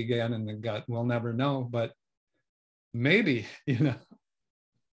Ali it began in the gut? We'll never know, but maybe,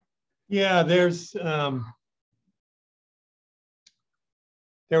 Yeah, there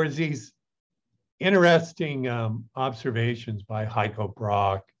was these interesting observations by Heiko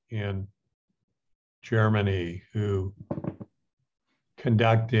Brock in Germany, who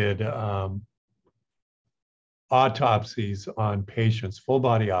conducted autopsies on patients, full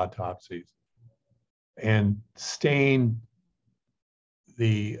body autopsies, and stained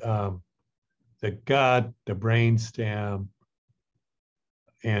the gut, the brainstem,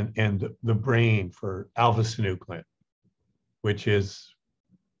 and the brain for alpha-synuclein, which is,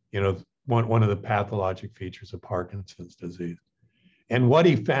 one of the pathologic features of Parkinson's disease. And what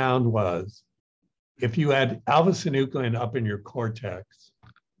he found was, if you had alpha-synuclein up in your cortex,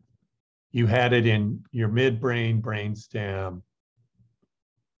 you had it in your midbrain, brainstem,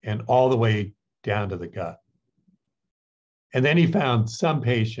 and all the way down to the gut. And then he found some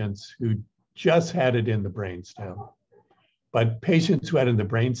patients who just had it in the brainstem, but patients who had it in the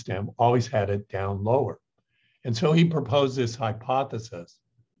brainstem always had it down lower. And so he proposed this hypothesis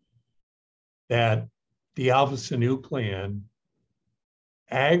that the alpha-synuclein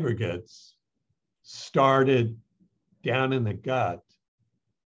aggregates started down in the gut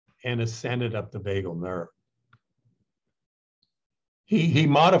and ascended up the vagal nerve. He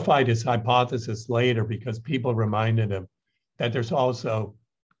modified his hypothesis later because people reminded him that there's also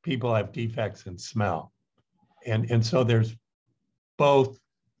people have defects in smell. And so there's both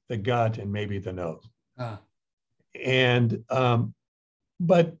the gut and maybe the nose. And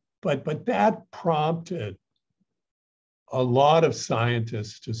but that prompted a lot of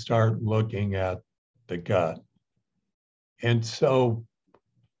scientists to start looking at the gut. And so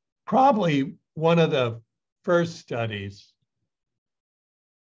probably one of the first studies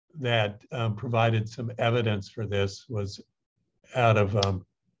that provided some evidence for this was out of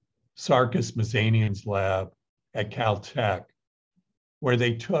Sarkis Mazanian's lab at Caltech, where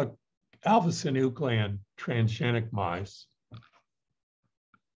they took alpha-synuclein transgenic mice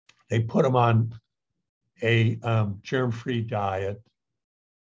They put them on a germ-free diet,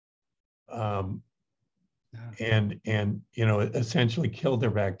 and essentially killed their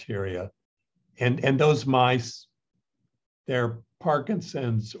bacteria. And those mice, their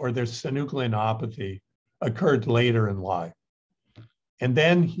Parkinson's or their synucleinopathy occurred later in life. And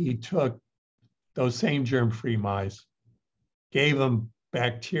then he took those same germ-free mice, gave them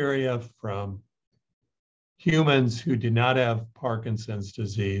bacteria from humans who did not have Parkinson's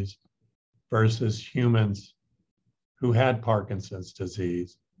disease versus humans who had Parkinson's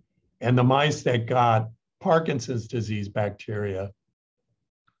disease. And the mice that got Parkinson's disease bacteria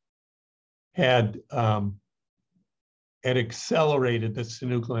had accelerated the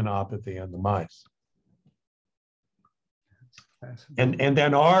synucleinopathy in the mice. And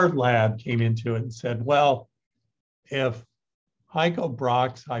then our lab came into it and said, well, if Heiko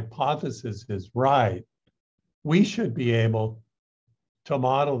Brock's hypothesis is right, we should be able to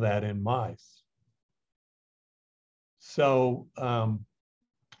model that in mice. So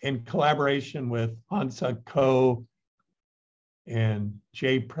in collaboration with Hansa Ko and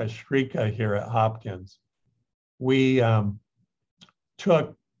Jay Preshrika here at Hopkins, we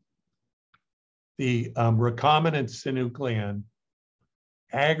took the recombinant synuclein,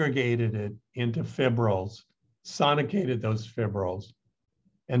 aggregated it into fibrils, sonicated those fibrils,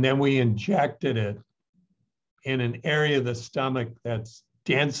 and then we injected it in an area of the stomach that's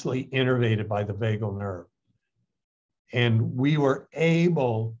densely innervated by the vagal nerve. And we were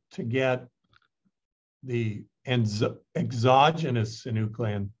able to get the exogenous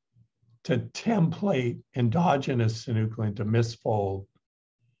synuclein to template endogenous synuclein to misfold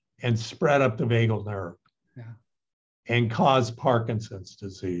and spread up the vagal nerve, and cause Parkinson's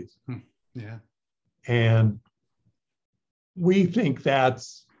disease. Yeah. And we think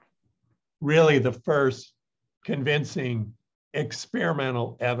that's really the first convincing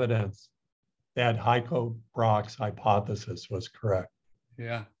experimental evidence that Heiko Brock's hypothesis was correct.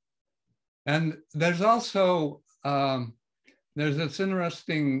 Yeah. And there's also, there's this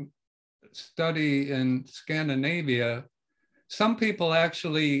interesting study in Scandinavia. Some people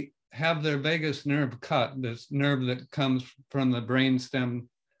actually have their vagus nerve cut, this nerve that comes from the brainstem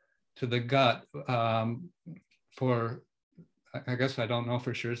to the gut, for, I guess I don't know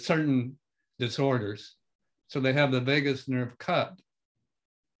for sure, certain disorders. So they have the vagus nerve cut.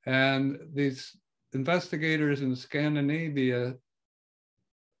 And these investigators in Scandinavia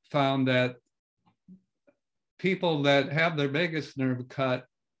found that people that have their vagus nerve cut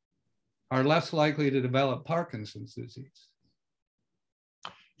are less likely to develop Parkinson's disease.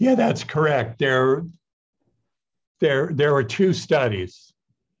 Yeah, that's correct. There were two studies.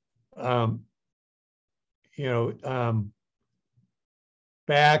 Back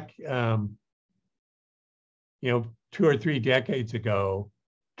 2 or 3 decades ago,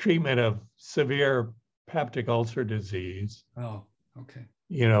 treatment of severe peptic ulcer disease. Oh, okay.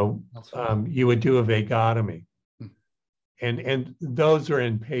 You would do a vagotomy. And those are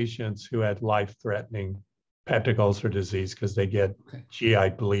in patients who had life-threatening peptic ulcer disease because they get GI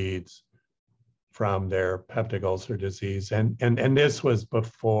bleeds from their peptic ulcer disease. And this was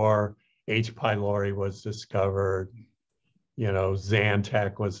before H. pylori was discovered,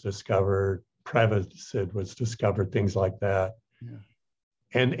 Zantac was discovered, Prevacid was discovered, things like that. Yeah.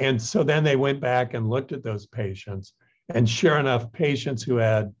 And so then they went back and looked at those patients, and sure enough, patients who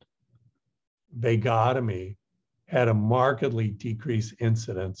had vagotomy had a markedly decreased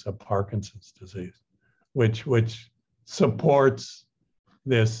incidence of Parkinson's disease, which supports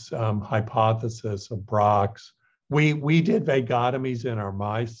this hypothesis of Brock's. We did vagotomies in our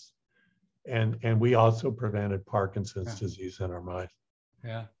mice, and we also prevented Parkinson's disease in our mice.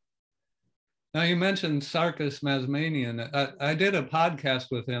 Yeah. Now you mentioned Sarkis Mazmanian. I did a podcast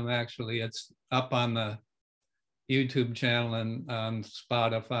with him, actually. It's up on the YouTube channel and on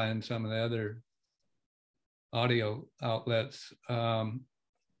Spotify and some of the other audio outlets.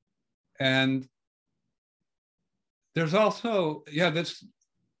 And there's also, this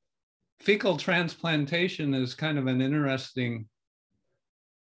fecal transplantation is kind of an interesting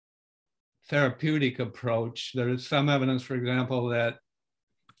therapeutic approach. There's some evidence, for example, that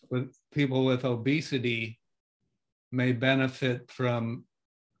with people with obesity may benefit from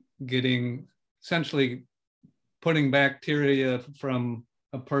getting, essentially putting bacteria from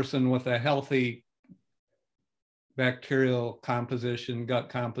a person with a healthy bacterial composition, gut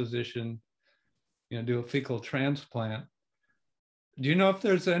composition, do a fecal transplant. Do you know if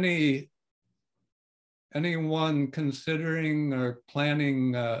there's anyone considering or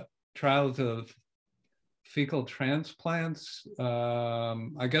planning trials of fecal transplants?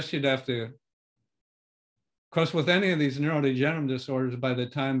 I guess you'd have to course, with any of these neurodegenerative disorders, by the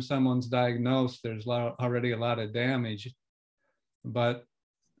time someone's diagnosed, there's already a lot of damage. But,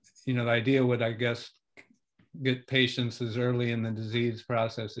 you know, the idea would, I guess, get patients as early in the disease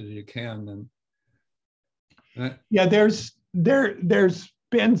process as you can. And yeah, there's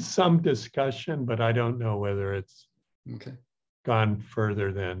been some discussion, but I don't know whether it's okay. gone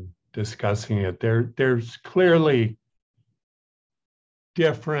further than discussing it. There's clearly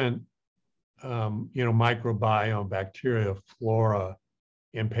different, microbiome, bacteria, flora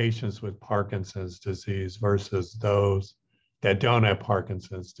in patients with Parkinson's disease versus those that don't have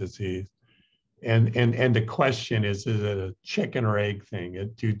Parkinson's disease. And the question is it a chicken or egg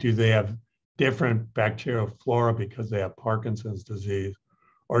thing? Do they have different bacterial flora because they have Parkinson's disease,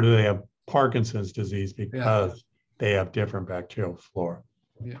 or do they have Parkinson's disease because they have different bacterial flora?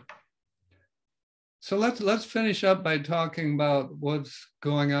 Yeah. So let's finish up by talking about what's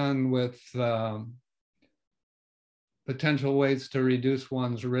going on with potential ways to reduce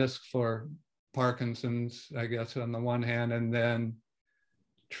one's risk for Parkinson's, I guess, on the one hand, and then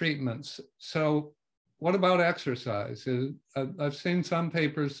treatments. So what about exercise? I've seen some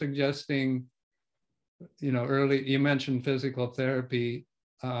papers suggesting, you mentioned physical therapy.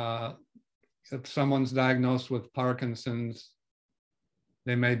 If someone's diagnosed with Parkinson's,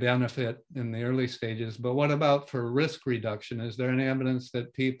 they may benefit in the early stages, but what about for risk reduction? Is there any evidence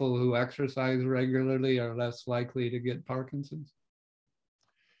that people who exercise regularly are less likely to get Parkinson's?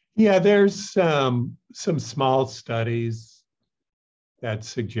 Yeah, there's some small studies that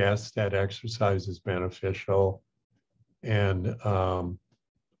suggest that exercise is beneficial, and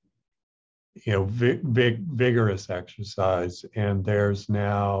vigorous exercise. And there's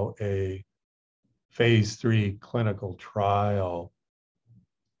now a phase 3 clinical trial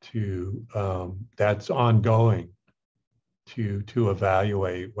that's ongoing to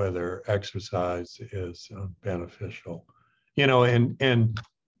evaluate whether exercise is beneficial. And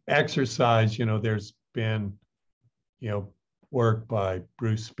exercise, there's been work by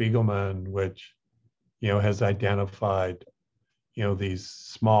Bruce Spiegelman, which has identified these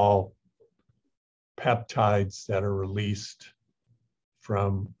small peptides that are released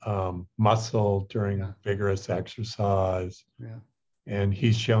from muscle during vigorous exercise. Yeah. And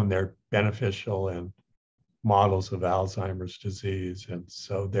he's shown they're beneficial in models of Alzheimer's disease. And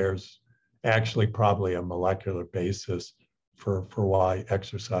so there's actually probably a molecular basis for why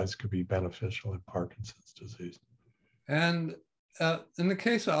exercise could be beneficial in Parkinson's disease. And in the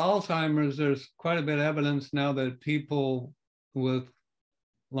case of Alzheimer's, there's quite a bit of evidence now that people with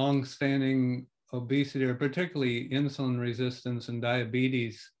long-standing obesity, or particularly insulin resistance and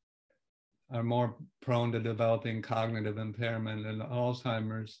diabetes, are more prone to developing cognitive impairment and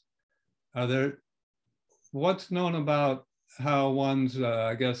Alzheimer's. What's known about how one's,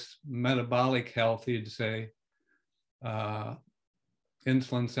 metabolic health, you'd say,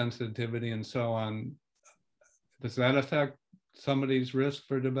 insulin sensitivity and so on, does that affect somebody's risk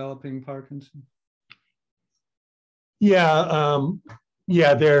for developing Parkinson's?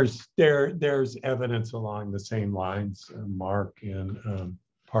 Yeah, there's evidence along the same lines, Mark, in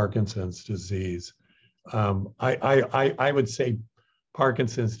Parkinson's disease. I would say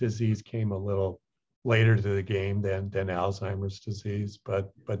Parkinson's disease came a little later to the game than Alzheimer's disease,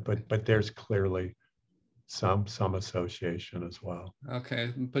 but there's clearly some association as well.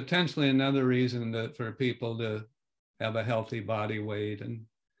 Okay, potentially another reason for people to have a healthy body weight and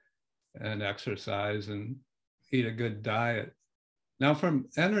exercise and eat a good diet. Now, from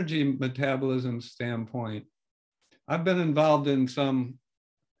energy metabolism standpoint, I've been involved in some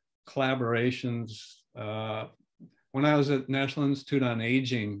collaborations. When I was at National Institute on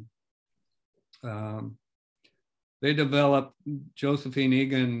Aging, they developed, Josephine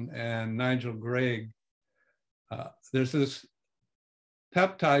Egan and Nigel Gregg, there's this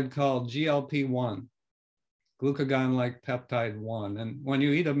peptide called GLP-1, glucagon-like peptide 1. And when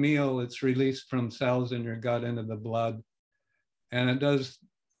you eat a meal, it's released from cells in your gut into the blood. And it does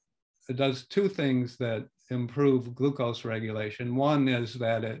two things that improve glucose regulation. One is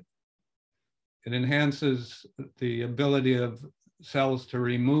that it enhances the ability of cells to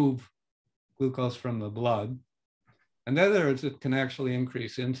remove glucose from the blood. And the other is it can actually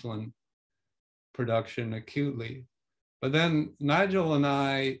increase insulin production acutely. But then Nigel and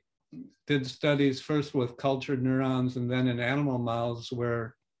I did studies first with cultured neurons and then in animal models,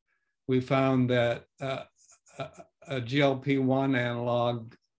 where we found that a GLP-1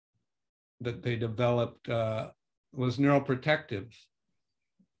 analog that they developed was neuroprotective,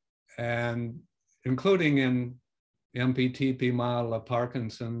 and including in the MPTP model of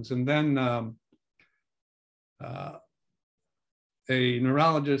Parkinson's. And then a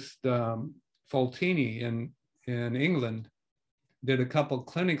neurologist, Foltini, in in England did a couple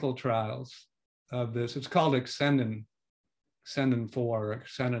clinical trials of this. It's called Xendin 4 or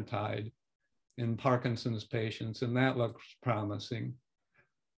exenatide in Parkinson's patients, and that looks promising.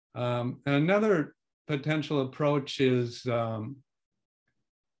 And another potential approach is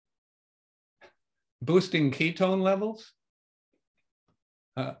boosting ketone levels.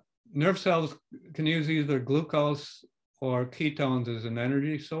 Nerve cells can use either glucose or ketones as an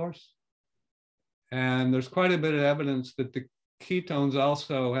energy source. And there's quite a bit of evidence that the ketones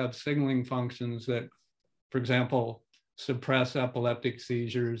also have signaling functions that, for example, suppress epileptic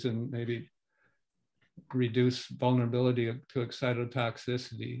seizures and maybe reduce vulnerability to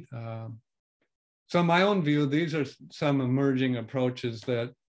excitotoxicity. So in my own view, these are some emerging approaches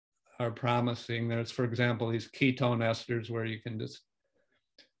that are promising. There's, for example, these ketone esters where you can just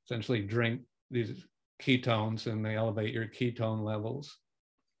essentially drink these ketones and they elevate your ketone levels.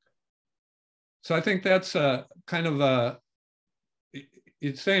 So I think that's a kind of a,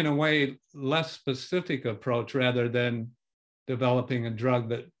 you'd say in a way, less specific approach rather than developing a drug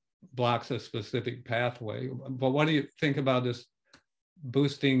that blocks a specific pathway. But what do you think about this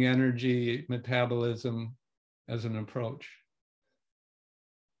boosting energy metabolism as an approach?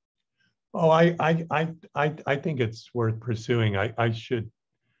 Oh, I think it's worth pursuing. I should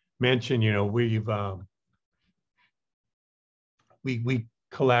mention, you know, we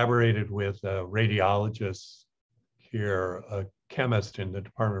collaborated with a radiologist here, a chemist in the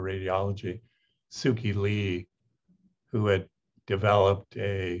Department of Radiology, Suki Lee, who had developed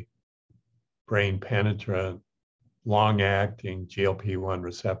a brain penetrant, long-acting GLP-1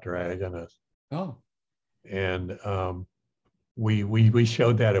 receptor agonist. Oh. And we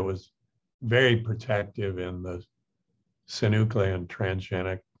showed that it was very protective in the synuclein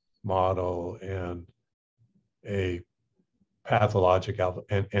transgenic model and a pathologic alpha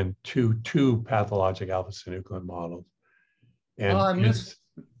and two pathologic alpha-synuclein models. And I missed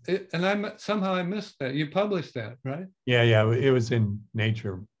it, and somehow I missed that. You published that, right? Yeah, it was in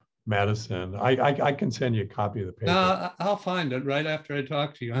Nature Medicine. I can send you a copy of the paper. No, I'll find it right after I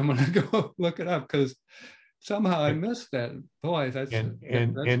talk to you. I'm going to go look it up because somehow I missed that. Boy, that's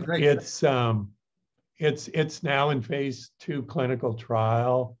great. It's now in phase 2 clinical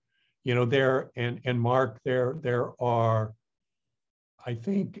trial. You know, Mark, there are, I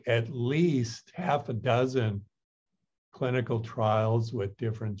think, at least half a dozen clinical trials with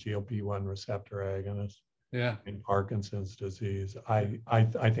different GLP-1 receptor agonists. Yeah. In Parkinson's disease. I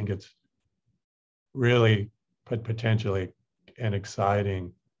think it's really potentially an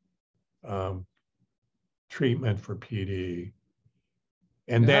exciting treatment for PD.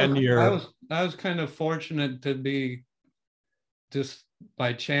 And then I was kind of fortunate to be just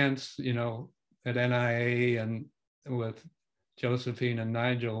by chance, you know, at NIA and with Josephine and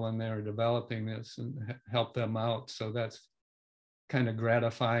Nigel when they were developing this and help them out. So that's kind of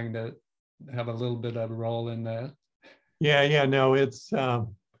gratifying to have a little bit of a role in that. Yeah, no, it's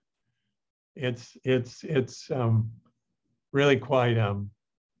really quite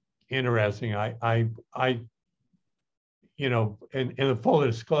interesting. I you know, in a full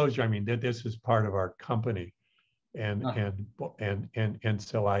disclosure, I mean that this is part of our company, and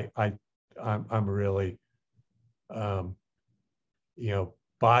so I'm really you know,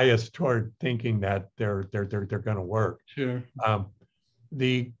 biased toward thinking that they're going to work. Sure.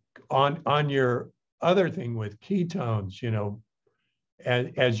 On your other thing with ketones, you know,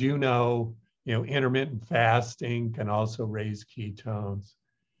 as you know, intermittent fasting can also raise ketones,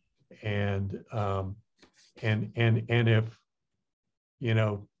 and if, you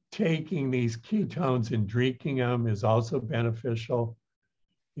know, taking these ketones and drinking them is also beneficial,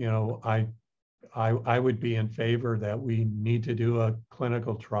 you know, I would be in favor that we need to do a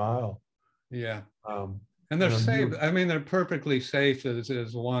clinical trial. Yeah. And they're safe. I mean, they're perfectly safe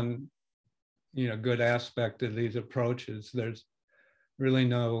as one, you know, good aspect of these approaches. There's really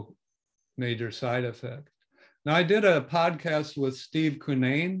no major side effect. Now, I did a podcast with Steve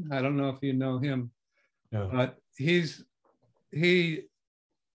Cunnane. I don't know if you know him, but he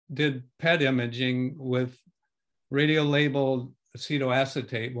did PET imaging with radio-labeled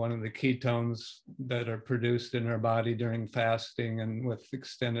acetoacetate, one of the ketones that are produced in our body during fasting and with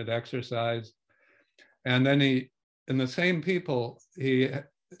extended exercise. And then in the same people, he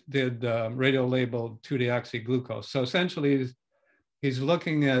did radio-labeled 2-deoxyglucose. So essentially, he's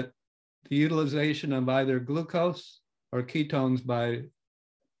looking at the utilization of either glucose or ketones by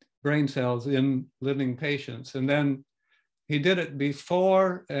brain cells in living patients. And then he did it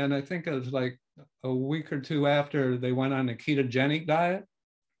before, and I think it was like a week or two after they went on a ketogenic diet.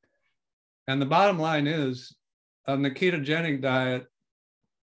 And the bottom line is, on the ketogenic diet,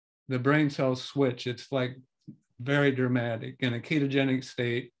 the brain cells switch. It's like very dramatic. In a ketogenic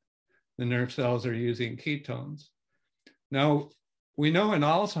state, the nerve cells are using ketones. Now, we know in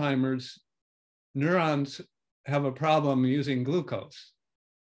Alzheimer's, neurons have a problem using glucose.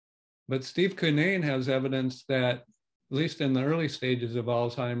 But Steve Cunnane has evidence that, at least in the early stages of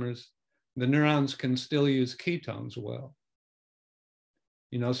Alzheimer's, the neurons can still use ketones well.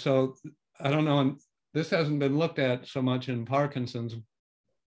 You know, so I don't know, and this hasn't been looked at so much in Parkinson's,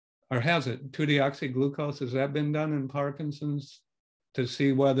 or has it? 2-deoxyglucose, has that been done in Parkinson's to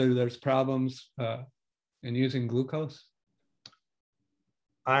see whether there's problems in using glucose?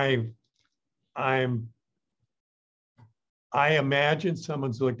 I imagine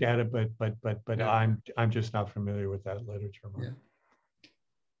someone's looked at it, but yeah. I'm just not familiar with that literature. Yeah.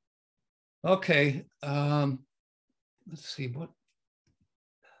 Okay, let's see what.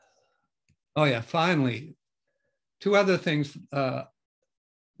 Oh yeah, finally, two other things.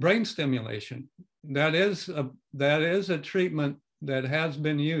 Brain stimulation. That is a treatment that has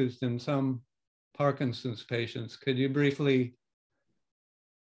been used in some Parkinson's patients. Could you briefly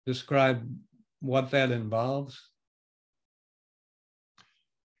describe what that involves?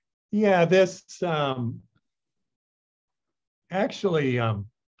 Yeah, this actually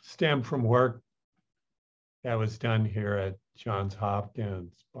stemmed from work that was done here at Johns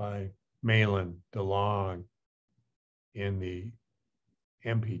Hopkins by Malin DeLong in the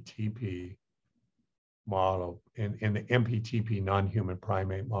MPTP model, in the MPTP non-human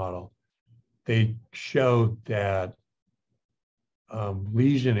primate model. They showed that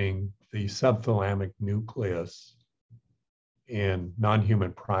lesioning the subthalamic nucleus in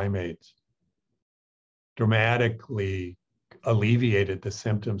non-human primates dramatically alleviated the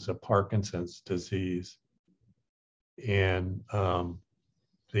symptoms of Parkinson's disease in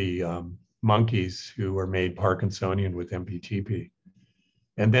the monkeys who were made Parkinsonian with MPTP.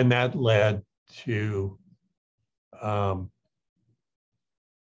 And then that led to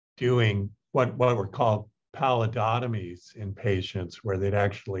doing what were called pallidotomies in patients, where they'd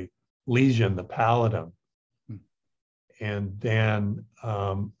actually lesion the pallidum. And then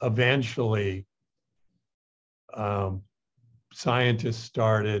eventually scientists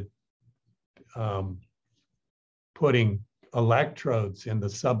started putting electrodes in the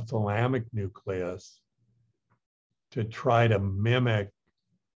subthalamic nucleus to try to mimic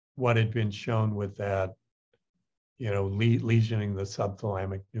what had been shown with that, you know, lesioning the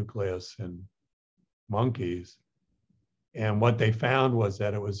subthalamic nucleus in monkeys. And what they found was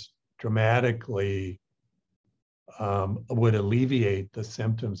that it was dramatically would alleviate the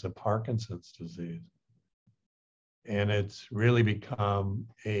symptoms of Parkinson's disease. And it's really become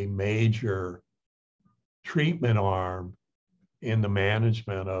a major treatment arm in the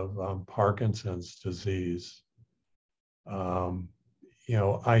management of Parkinson's disease. You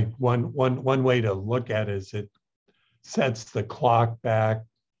know, one way to look at it is it sets the clock back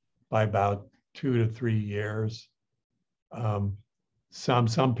by about 2 to 3 years.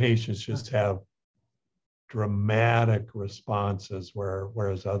 Some patients just have dramatic responses,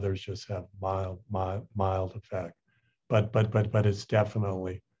 whereas others just have mild effect. But it's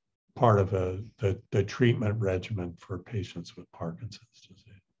definitely part of the treatment regimen for patients with Parkinson's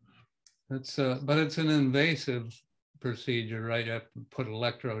disease. But it's an invasive procedure, right? You have to put an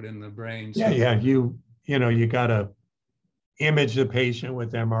electrode in the brain. Yeah, yeah. You know, you got to image the patient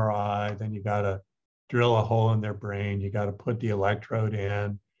with MRI, then you got to drill a hole in their brain. You got to put the electrode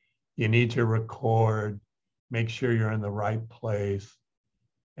in. You need to record, make sure you're in the right place.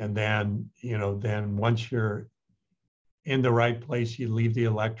 And then, you know, then once you're in the right place, you leave the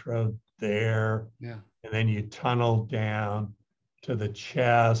electrode there. Yeah. And then you tunnel down to the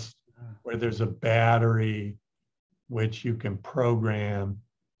chest where there's a battery which you can program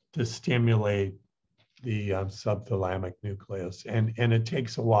to stimulate the subthalamic nucleus. And it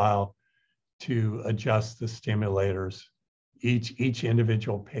takes a while to adjust the stimulators. Each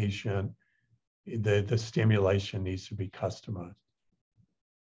individual patient, the stimulation needs to be customized.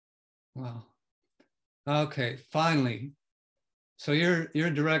 Wow. Okay, finally. So you're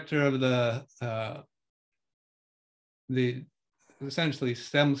director of the essentially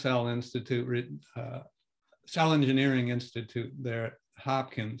stem cell institute, cell engineering institute there at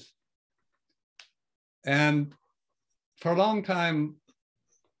Hopkins. And for a long time,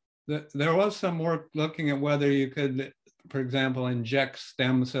 there was some work looking at whether you could, for example, inject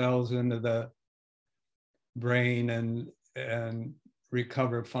stem cells into the brain and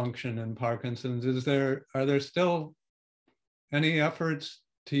recover function in Parkinson's. Are there still any efforts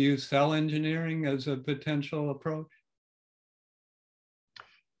to use cell engineering as a potential approach?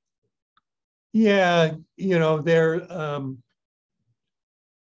 Yeah, you know,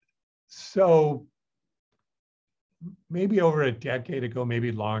 so maybe over a decade ago,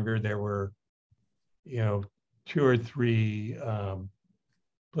 maybe longer, there were, 2 or 3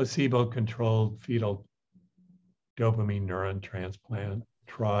 placebo-controlled fetal dopamine neuron transplant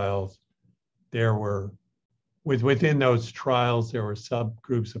trials. There were, within those trials, there were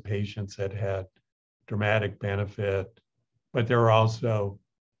subgroups of patients that had dramatic benefit, but there were also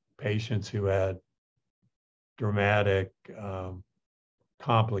patients who had dramatic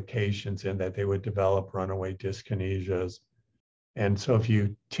complications in that they would develop runaway dyskinesias. And so if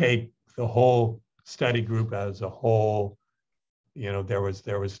you take the whole study group as a whole, there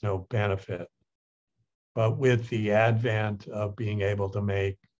was no benefit. But with the advent of being able to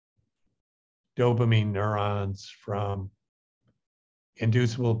make dopamine neurons from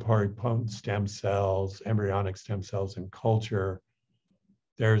inducible pluripotent stem cells, embryonic stem cells in culture,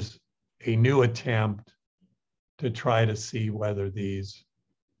 there's a new attempt to try to see whether these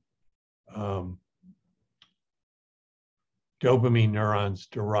dopamine neurons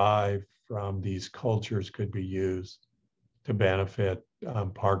derived from these cultures could be used to benefit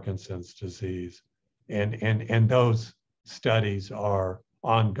Parkinson's disease. And those studies are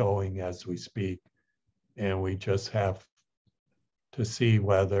ongoing as we speak. And we just have to see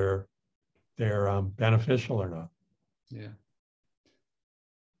whether they're beneficial or not. Yeah.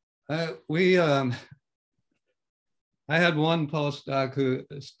 I had one postdoc who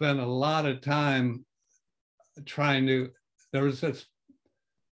spent a lot of time trying to, there was this,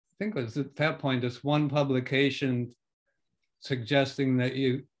 I think it was at that point, this one publication suggesting that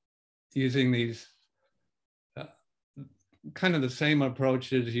using these kind of the same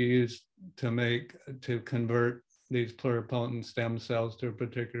approaches you use to convert these pluripotent stem cells to a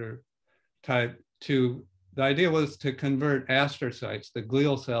particular type the idea was to convert astrocytes, the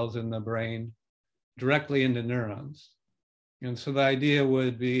glial cells in the brain, directly into neurons. And so the idea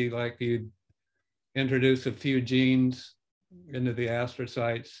would be like you'd introduce a few genes into the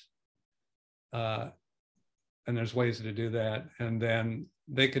astrocytes, and there's ways to do that, and then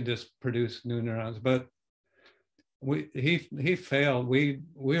they could just produce new neurons. But he failed. We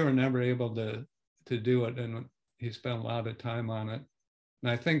were never able to do it, and he spent a lot of time on it.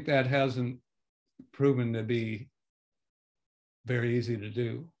 And I think that hasn't proven to be very easy to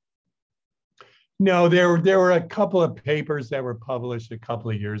do. No, there were a couple of papers that were published a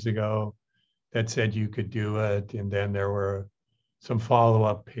couple of years ago that said you could do it, and then there were some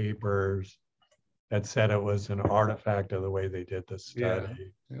follow-up papers that said it was an artifact of the way they did the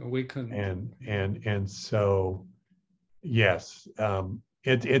study. Yeah, we couldn't. And so, yes,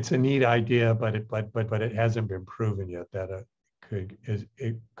 it's a neat idea, but it hasn't been proven yet that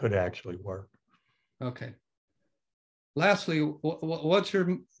it could actually work. Okay. Lastly, what's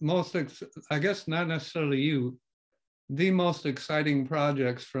your most, I guess not necessarily you, the most exciting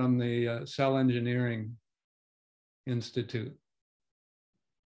projects from the Cell Engineering Institute?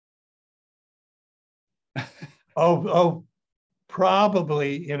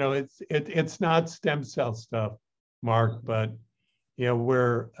 Probably, it's not stem cell stuff, Mark, but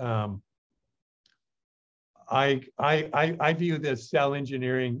we're I view the Cell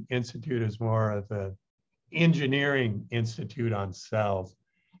Engineering Institute as more of an engineering institute on cells.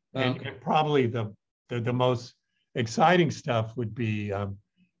 And probably the most exciting stuff would be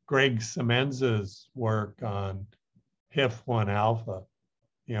Greg Semenza's work on HIF-1 alpha,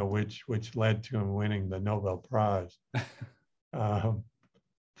 which led to him winning the Nobel Prize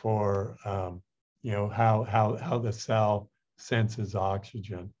for how the cell senses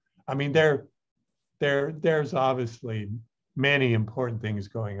oxygen. I mean, there's obviously many important things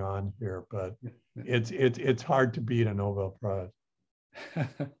going on here, but it's hard to beat a Nobel Prize.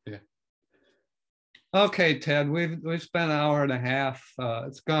 Yeah. Okay, Ted, we've spent an hour and a half.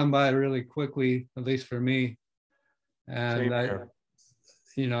 It's gone by really quickly, at least for me. And I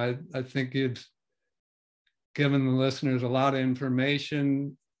think you've given the listeners a lot of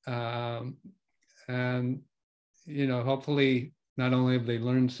information, and hopefully not only have they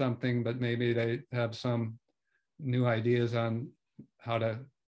learned something, but maybe they have some new ideas on how to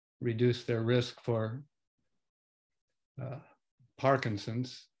reduce their risk for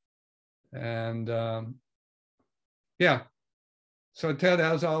Parkinson's. And yeah, so Ted,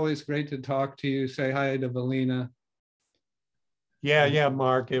 as always, great to talk to you. Say hi to Valina. Yeah,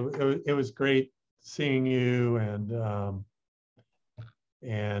 Mark, it was great seeing you, and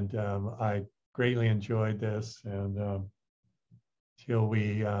I greatly enjoyed this, and till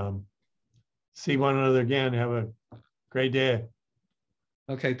we see one another again, have a great day.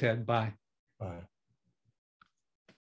 Okay, Ted, bye. Bye.